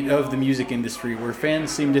state of the music industry where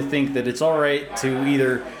fans seem to think that it's all right to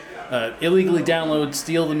either illegally download,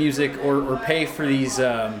 steal the music, or pay for these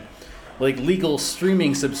like legal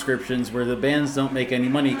streaming subscriptions where the bands don't make any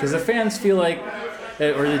money? Because the fans feel like,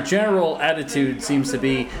 or the general attitude seems to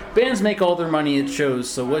be, bands make all their money at shows,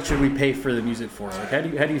 so what should we pay for the music for? Like, how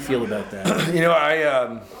do you feel about that?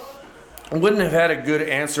 I wouldn't have had a good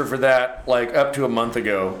answer for that like up to a month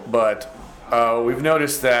ago, but we've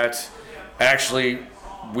noticed that actually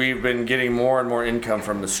we've been getting more and more income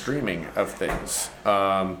from the streaming of things.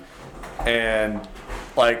 And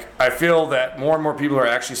like I feel that more and more people are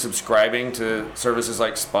actually subscribing to services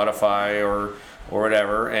like Spotify or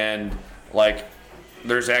whatever, and like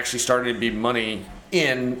there's actually starting to be money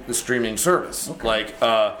in the streaming service. Okay. Like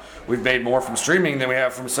we've made more from streaming than we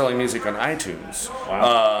have from selling music on iTunes.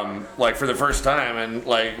 Wow. Like for the first time, and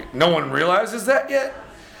like no one realizes that yet.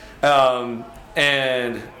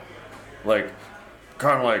 And like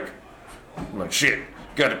kind of like shit,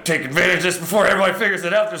 got to take advantage of this before everybody figures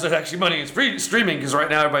it out. There's actually money in streaming, because right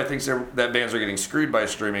now everybody thinks that bands are getting screwed by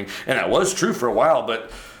streaming, and that was true for a while,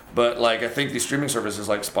 but like I think these streaming services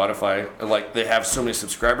like Spotify, like they have so many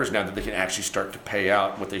subscribers now that they can actually start to pay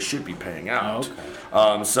out what they should be paying out.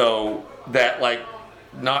 Oh, okay. So that like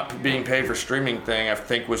not being paid for streaming thing, I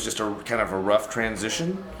think was just a kind of a rough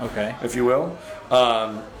transition, Okay. if you will.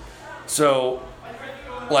 So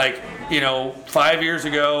like, 5 years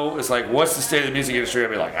ago, it's like, what's the state of the music industry?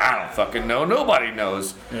 I'd be like, I don't fucking know. Nobody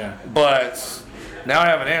knows. Yeah. But now I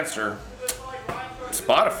have an answer.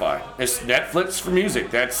 Spotify. It's Netflix for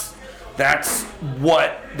music. That's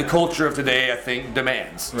what the culture of today, I think,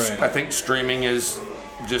 demands. Right. I think streaming is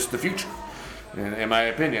just the future, in my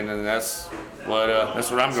opinion, and that's what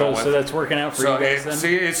I'm going with. So that's working out for you guys then?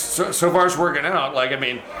 See, it's so far it's working out. Like,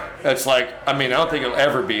 it's like, I don't think it'll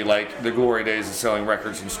ever be like the glory days of selling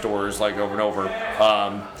records in stores like over and over.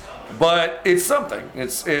 but it's something.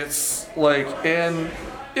 It's like, and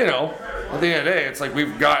you know, at the end of the day, it's like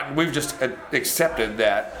we've just accepted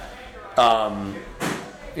that.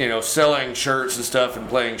 You know, selling shirts and stuff and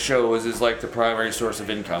playing shows is like the primary source of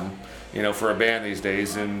income, you know, for a band these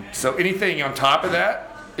days. And so anything on top of that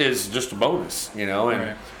is just a bonus, you know.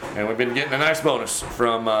 And and we've been getting a nice bonus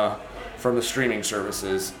from the streaming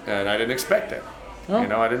services, and I didn't expect it. You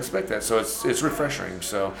know, I didn't expect that. So it's refreshing.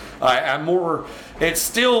 So I'm more. It's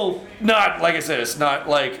still not, like I said, it's not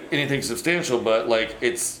like anything substantial, but like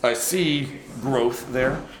I see growth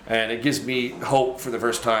there, and it gives me hope for the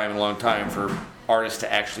first time in a long time for artists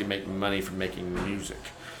to actually make money from making music,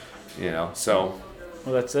 you know. So,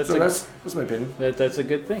 well, that's my opinion. That's a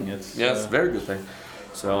good thing. It's a very good thing.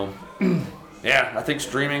 So, yeah, I think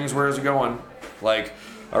streaming is where it's going. Like,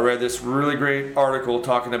 I read this really great article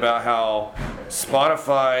talking about how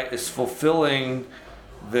Spotify is fulfilling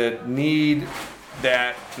the need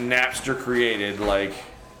that Napster created, like,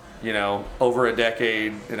 you know, over a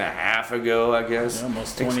decade and a half ago, I guess. Yeah,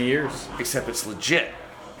 almost 20 years. Except it's legit.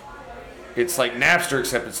 It's like Napster,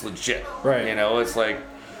 except it's legit. Right. You know, it's like,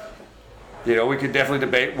 you know, we could definitely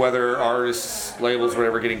debate whether artists, labels,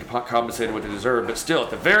 whatever, are getting compensated what they deserve, but still, at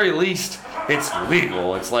the very least, it's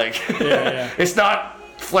legal. It's like, it's not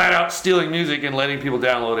flat out stealing music and letting people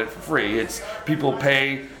download it for free. It's people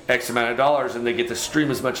pay X amount of dollars and they get to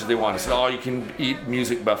stream as much as they want. It's an all you can eat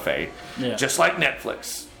music buffet. Yeah. Just like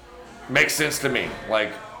Netflix. Makes sense to me.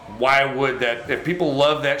 Like, why would that? If people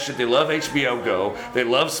love that shit, they love HBO Go, they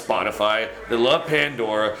love Spotify, they love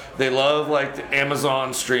Pandora, they love like the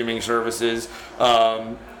Amazon streaming services,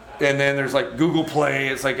 and then there's like Google Play.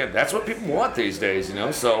 It's like that's what people want these days, you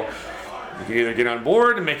know. So you can either get on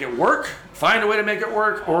board and make it work, find a way to make it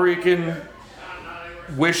work, or you can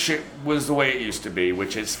wish it was the way it used to be,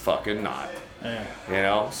 which is fucking not. Yeah. You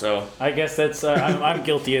know, so I guess that's I'm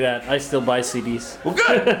guilty of that. I still buy CDs. Well,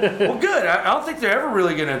 good. Well, good. I don't think they're ever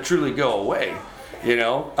really going to truly go away. You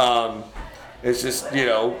know, it's just, you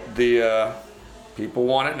know, the people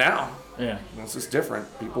want it now. Yeah, it's just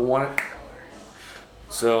different. People want it.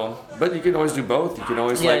 So, but you can always do both. You can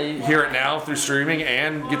always hear it now through streaming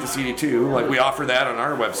and get the CD too. Like we offer that on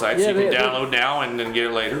our website, so you can download now and then get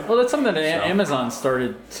it later. Well, that's something that Amazon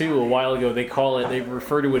started too a while ago. They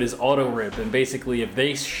refer to it as auto rip, and basically,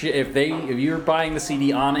 if you're buying the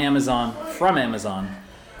CD on Amazon from Amazon,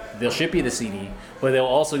 they'll ship you the CD, but they'll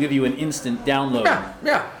also give you an instant download.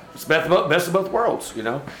 Yeah. It's best of both worlds, you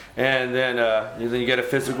know. And then you get a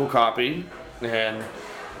physical copy, and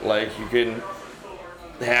like you can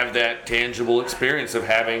have that tangible experience of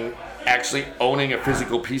actually owning a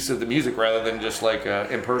physical piece of the music rather than just like an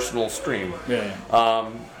impersonal stream. Yeah.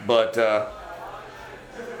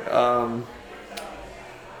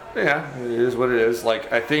 Yeah, it is what it is.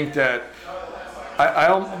 Like I think that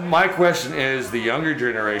my question is the younger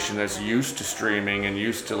generation that's used to streaming and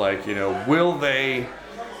used to like, you know, will they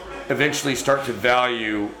eventually start to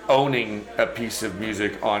value owning a piece of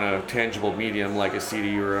music on a tangible medium like a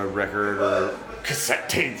CD or a record or a cassette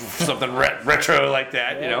tape, something retro like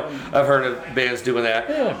that, you know. I've heard of bands doing that.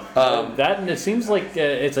 Yeah. That, and it seems like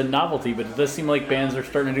it's a novelty, but it does seem like bands are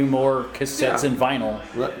starting to do more cassettes and vinyl.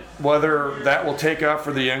 Whether that will take off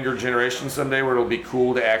for the younger generation someday, where it'll be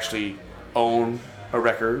cool to actually own a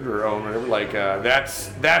record or own whatever, like that's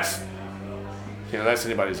you know, that's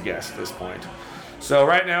anybody's guess at this point. So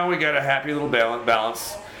right now we got a happy little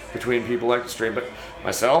balance between people like to stream, but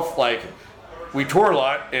myself, like, we tour a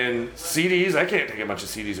lot, and CDs, I can't take a bunch of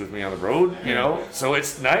CDs with me on the road, you know, so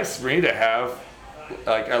it's nice for me to have,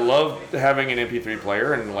 like, I love having an MP3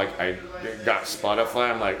 player, and, like, I got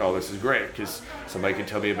Spotify, I'm like, oh, this is great, because somebody can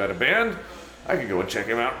tell me about a band, I can go and check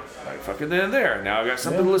them out right fucking then and there. Now I got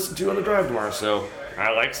something to listen to on the drive tomorrow, so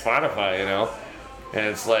I like Spotify, you know, and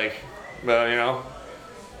it's like, well, you know,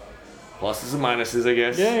 pluses and minuses, I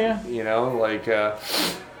guess. Yeah. You know, like,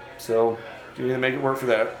 so you can either make it work for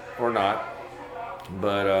that or not.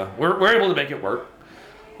 But we're able to make it work.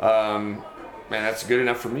 Man, that's good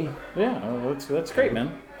enough for me. Yeah, that's great,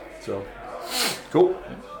 man. So, cool.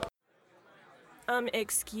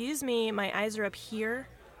 Excuse me, my eyes are up here.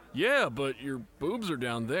 Yeah, but your boobs are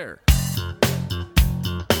down there.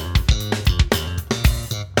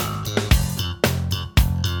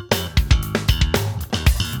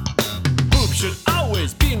 Should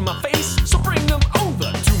always be in my face, so bring them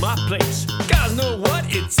over to my place. Guys know what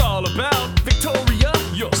it's all about. Victoria,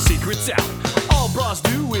 your secret's out. All bras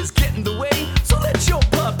do is get in the way, so let your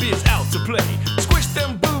puppies out to play. Squish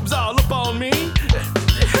them boobs all up on me.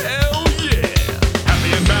 Hell yeah!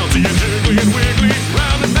 Happy and bouncy and jiggly and wiggly.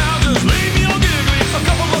 Round and round, just leave me all giggly. A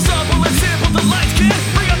couple more supple and simple delights can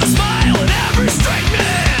bring out the smile in every straight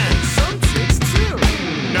man.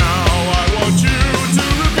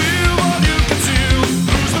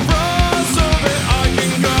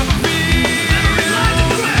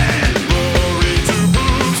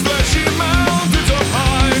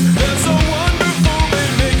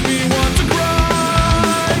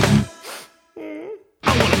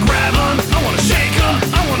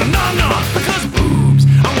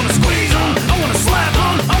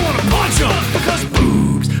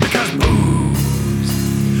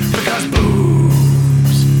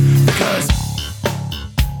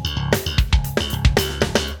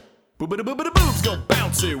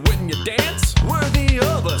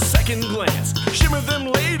 with them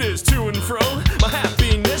ladies to and fro, my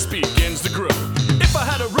happiness begins to grow. If I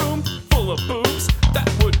had a room full of boobs, that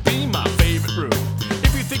would be my favorite room.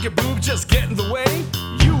 If you think your boob just get in the way,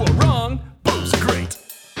 you are wrong. Boobs are great.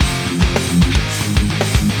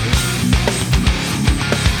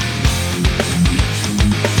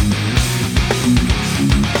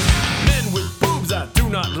 Men with boobs I do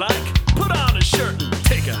not like. Put on a shirt and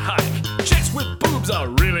take a hike. Chicks with boobs are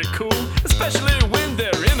really cool, especially when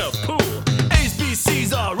they're in a pool. A's, B's,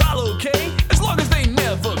 C's are all okay, as long as they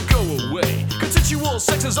never go away. Consensual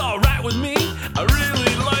sex is alright with me. I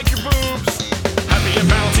really like your boobs. Happy and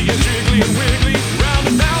bouncy and jiggly and wiggly. Round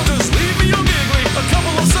and round, just leave me all giggly. A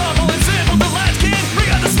couple of supple and simple delights can bring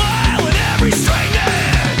out the smile in every straight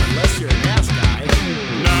man. Unless you're an ass guy.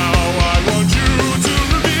 Now I want you to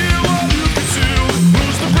reveal what you conceal.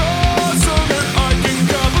 Who's the broad so that I can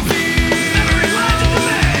cover thee? Never imagined the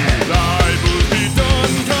man. Thy boobs be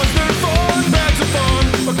done, 'cause they're fun, bags of fun.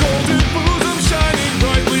 A golden bosom shining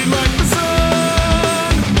brightly like the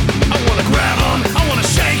sun. I wanna grab 'em, I wanna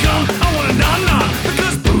shake 'em, I wanna nom-nom,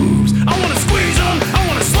 because boobs. I wanna squeeze 'em, I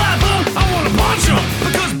wanna slap 'em, I wanna punch 'em,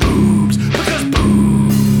 because boobs, because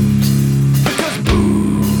boobs, because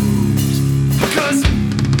boobs,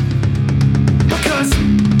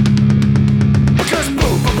 because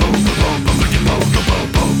boom, boom, boom, boom, boom, boom, boom, boom,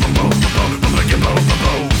 boom, boom, boom, boom, boom, boom, boom,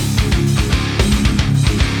 boom.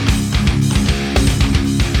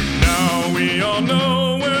 Now we all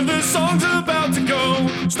know where this song's about to go.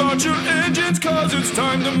 Start your engines, 'cause it's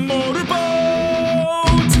time to motorboat.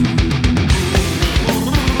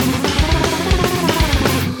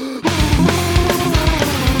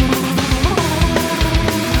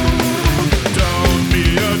 Don't be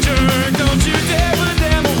a jerk, don't you dare put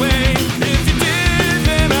them away. If you did,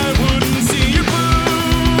 then I wouldn't see your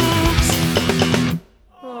boobs.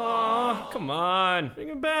 Aw, come on, bring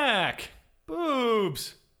them back.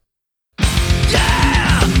 Boobs.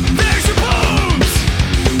 Yeah! There's your boobs!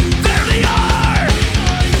 There they are!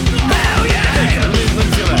 Hell yeah! Let me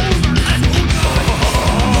feel that.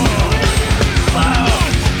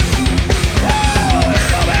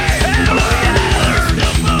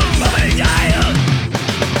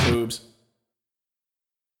 Boobs.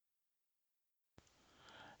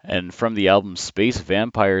 And from the album Space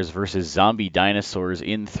Vampires vs. Zombie Dinosaurs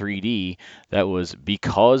in 3D, that was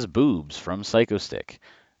Because Boobs from Psychostick.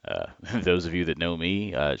 Those of you that know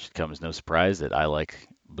me, it should come as no surprise that I like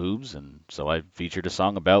boobs, and so I featured a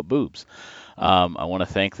song about boobs. I want to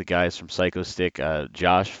thank the guys from Psychostick,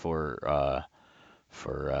 Josh for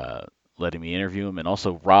letting me interview him, and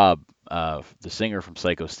also Rob, the singer from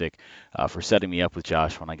Psychostick, for setting me up with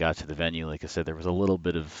Josh when I got to the venue. Like I said, there was a little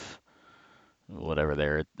bit of whatever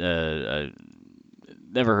there. I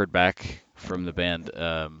never heard back from the band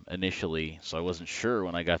initially, so I wasn't sure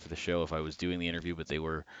when I got to the show if I was doing the interview, but they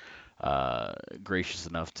were gracious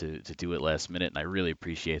enough to do it last minute, and I really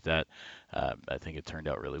appreciate that. I think it turned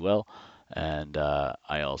out really well, and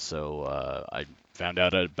I also I found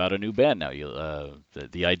out about a new band now,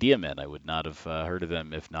 the Idea Men. I would not have heard of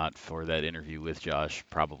them if not for that interview with Josh,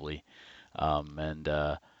 probably,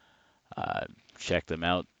 and checked them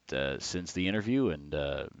out since the interview and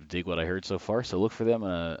dig what I heard so far. So look for them in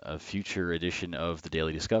a future edition of the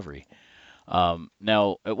Daily Discovery.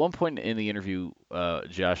 Now, at one point in the interview,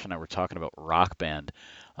 Josh and I were talking about Rock Band,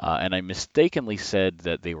 and I mistakenly said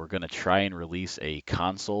that they were going to try and release a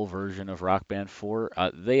console version of Rock Band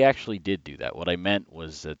 4. They actually did do that. What I meant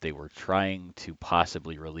was that they were trying to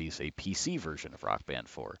possibly release a PC version of Rock Band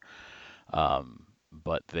 4.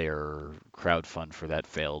 But their crowdfund for that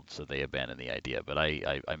failed, so they abandoned the idea. But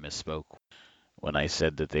I misspoke when I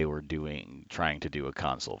said that they were trying to do a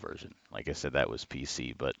console version. Like I said, that was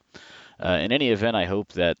PC. But in any event, I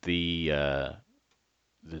hope that the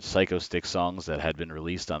Psychostick songs that had been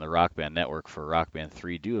released on the Rock Band network for Rock Band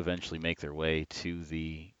 3 do eventually make their way to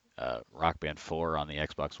the Rock Band 4 on the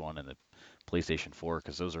Xbox One and the PlayStation 4,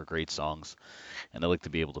 because those are great songs, and I like to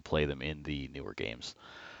be able to play them in the newer games.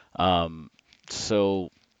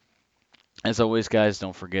 So, as always, guys,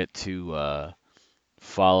 don't forget to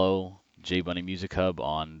follow J Bunny Music Hub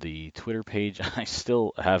on the Twitter page. I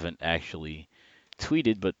still haven't actually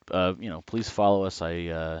tweeted, but please follow us.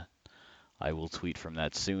 I will tweet from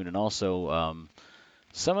that soon. And also,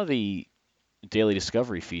 some of the Daily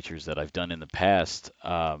Discovery features that I've done in the past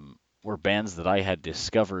were bands that I had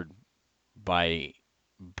discovered by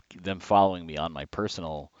them following me on my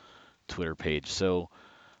personal Twitter page. So,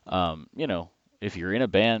 if you're in a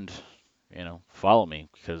band, follow me,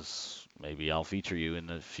 because maybe I'll feature you in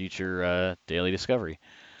the future Daily Discovery,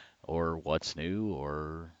 or What's New,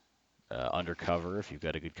 or Undercover if you've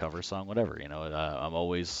got a good cover song, whatever. I'm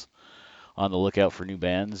always on the lookout for new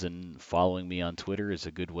bands, and following me on Twitter is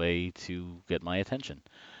a good way to get my attention.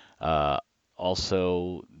 Uh,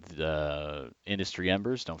 Also, the Industry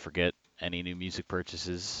Embers. Don't forget any new music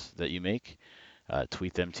purchases that you make.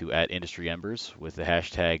 Tweet them to @IndustryEmbers with the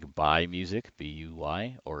hashtag BuyMusic,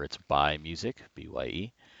 BUY, or it's BuyMusic,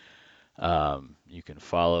 BYE. You can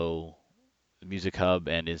follow Music Hub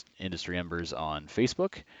and Industry Embers on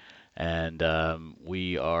Facebook, and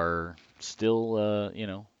we are still,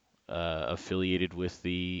 affiliated with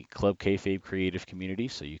the Club Kayfabe creative community,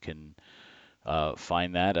 so you can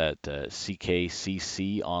find that at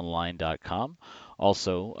ckcconline.com.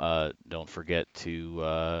 Also, don't forget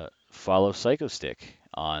to follow Psychostick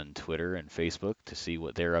on Twitter and Facebook to see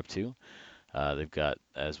what they're up to. They've got,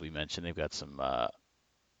 as we mentioned, they've got some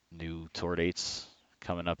new tour dates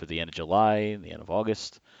coming up at the end of July and the end of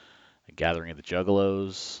August. A Gathering of the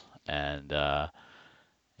Juggalos, and they're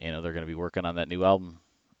going to be working on that new album.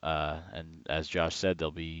 And as Josh said,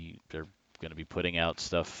 they're going to be putting out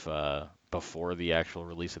stuff before the actual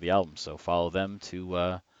release of the album. So follow them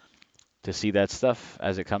to see that stuff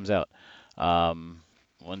as it comes out.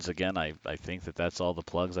 Once again, I think that's all the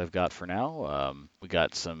plugs I've got for now. We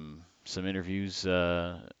got some interviews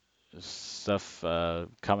stuff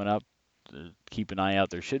coming up. Keep an eye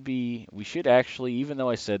out. We should actually, even though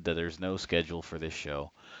I said that there's no schedule for this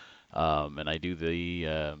show, and I do these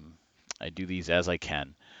as I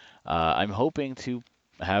can. I'm hoping to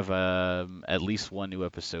have at least one new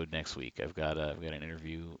episode next week. I've got an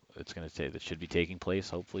interview that should be taking place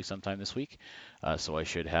hopefully sometime this week, so I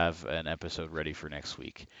should have an episode ready for next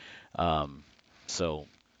week. So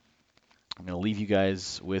I'm gonna leave you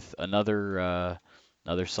guys with another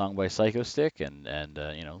song by Psychostick, and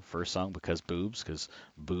first song because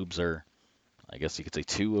boobs are, I guess you could say,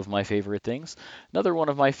 two of my favorite things. Another one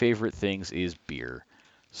of my favorite things is beer.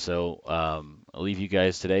 So I'll leave you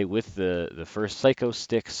guys today with the first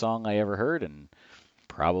Psychostick song I ever heard, and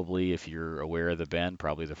probably, if you're aware of the band,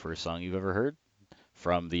 probably the first song you've ever heard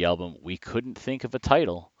from the album We Couldn't Think of a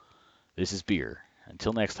Title. This is Beer.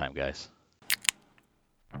 Until next time, guys.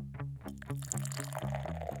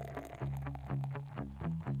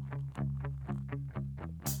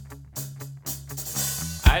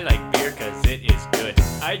 I like beer cause it is good.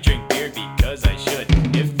 I drink beer because I should.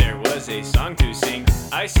 If there was a song to sing,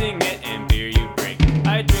 I sing it and beer you bring.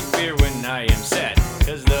 I drink beer when I am sad,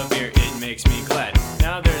 cause the beer it makes me glad.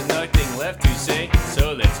 Now there's nothing left to say,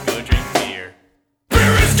 so let's go drink beer.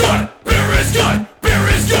 Beer is good! Beer is good! Beer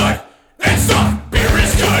is good! And stop! Beer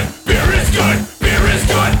is good! Beer is good! Beer is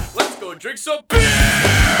good! Let's go drink some beer!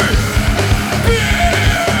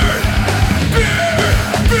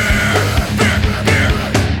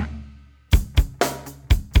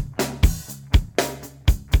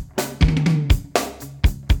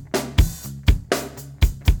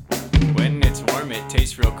 When it's warm it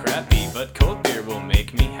tastes real crappy, but cold beer will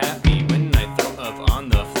make me happy. When I throw up on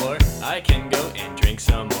the floor, I can go and drink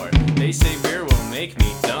some more. They say beer will make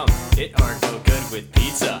me dumb, it are go good with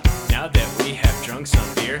pizza. Now that we have drunk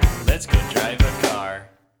some beer, let's go drive a car.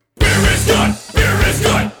 Beer is good! Beer is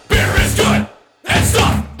good! Beer is good! And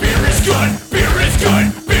stop! Beer is good! Beer is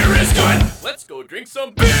good! Beer is good! Let's go drink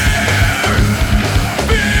some beer!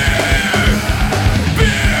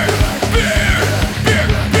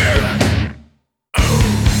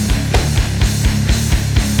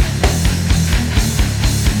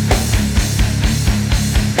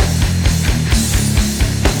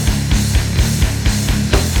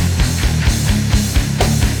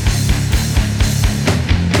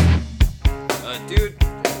 Dude, I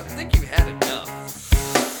think you had enough.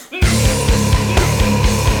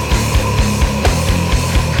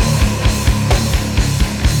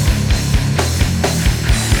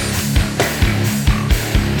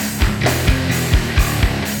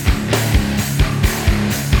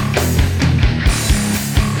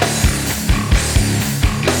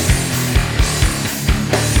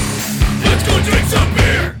 Let's go drink some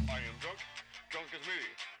beer! I am drunk, drunk as me.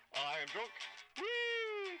 I am drunk, wee!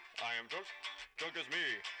 I am drunk, drunk as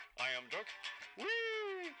me. I am drunk,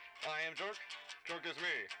 wee! I am drunk, drunk as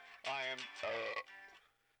me. I am,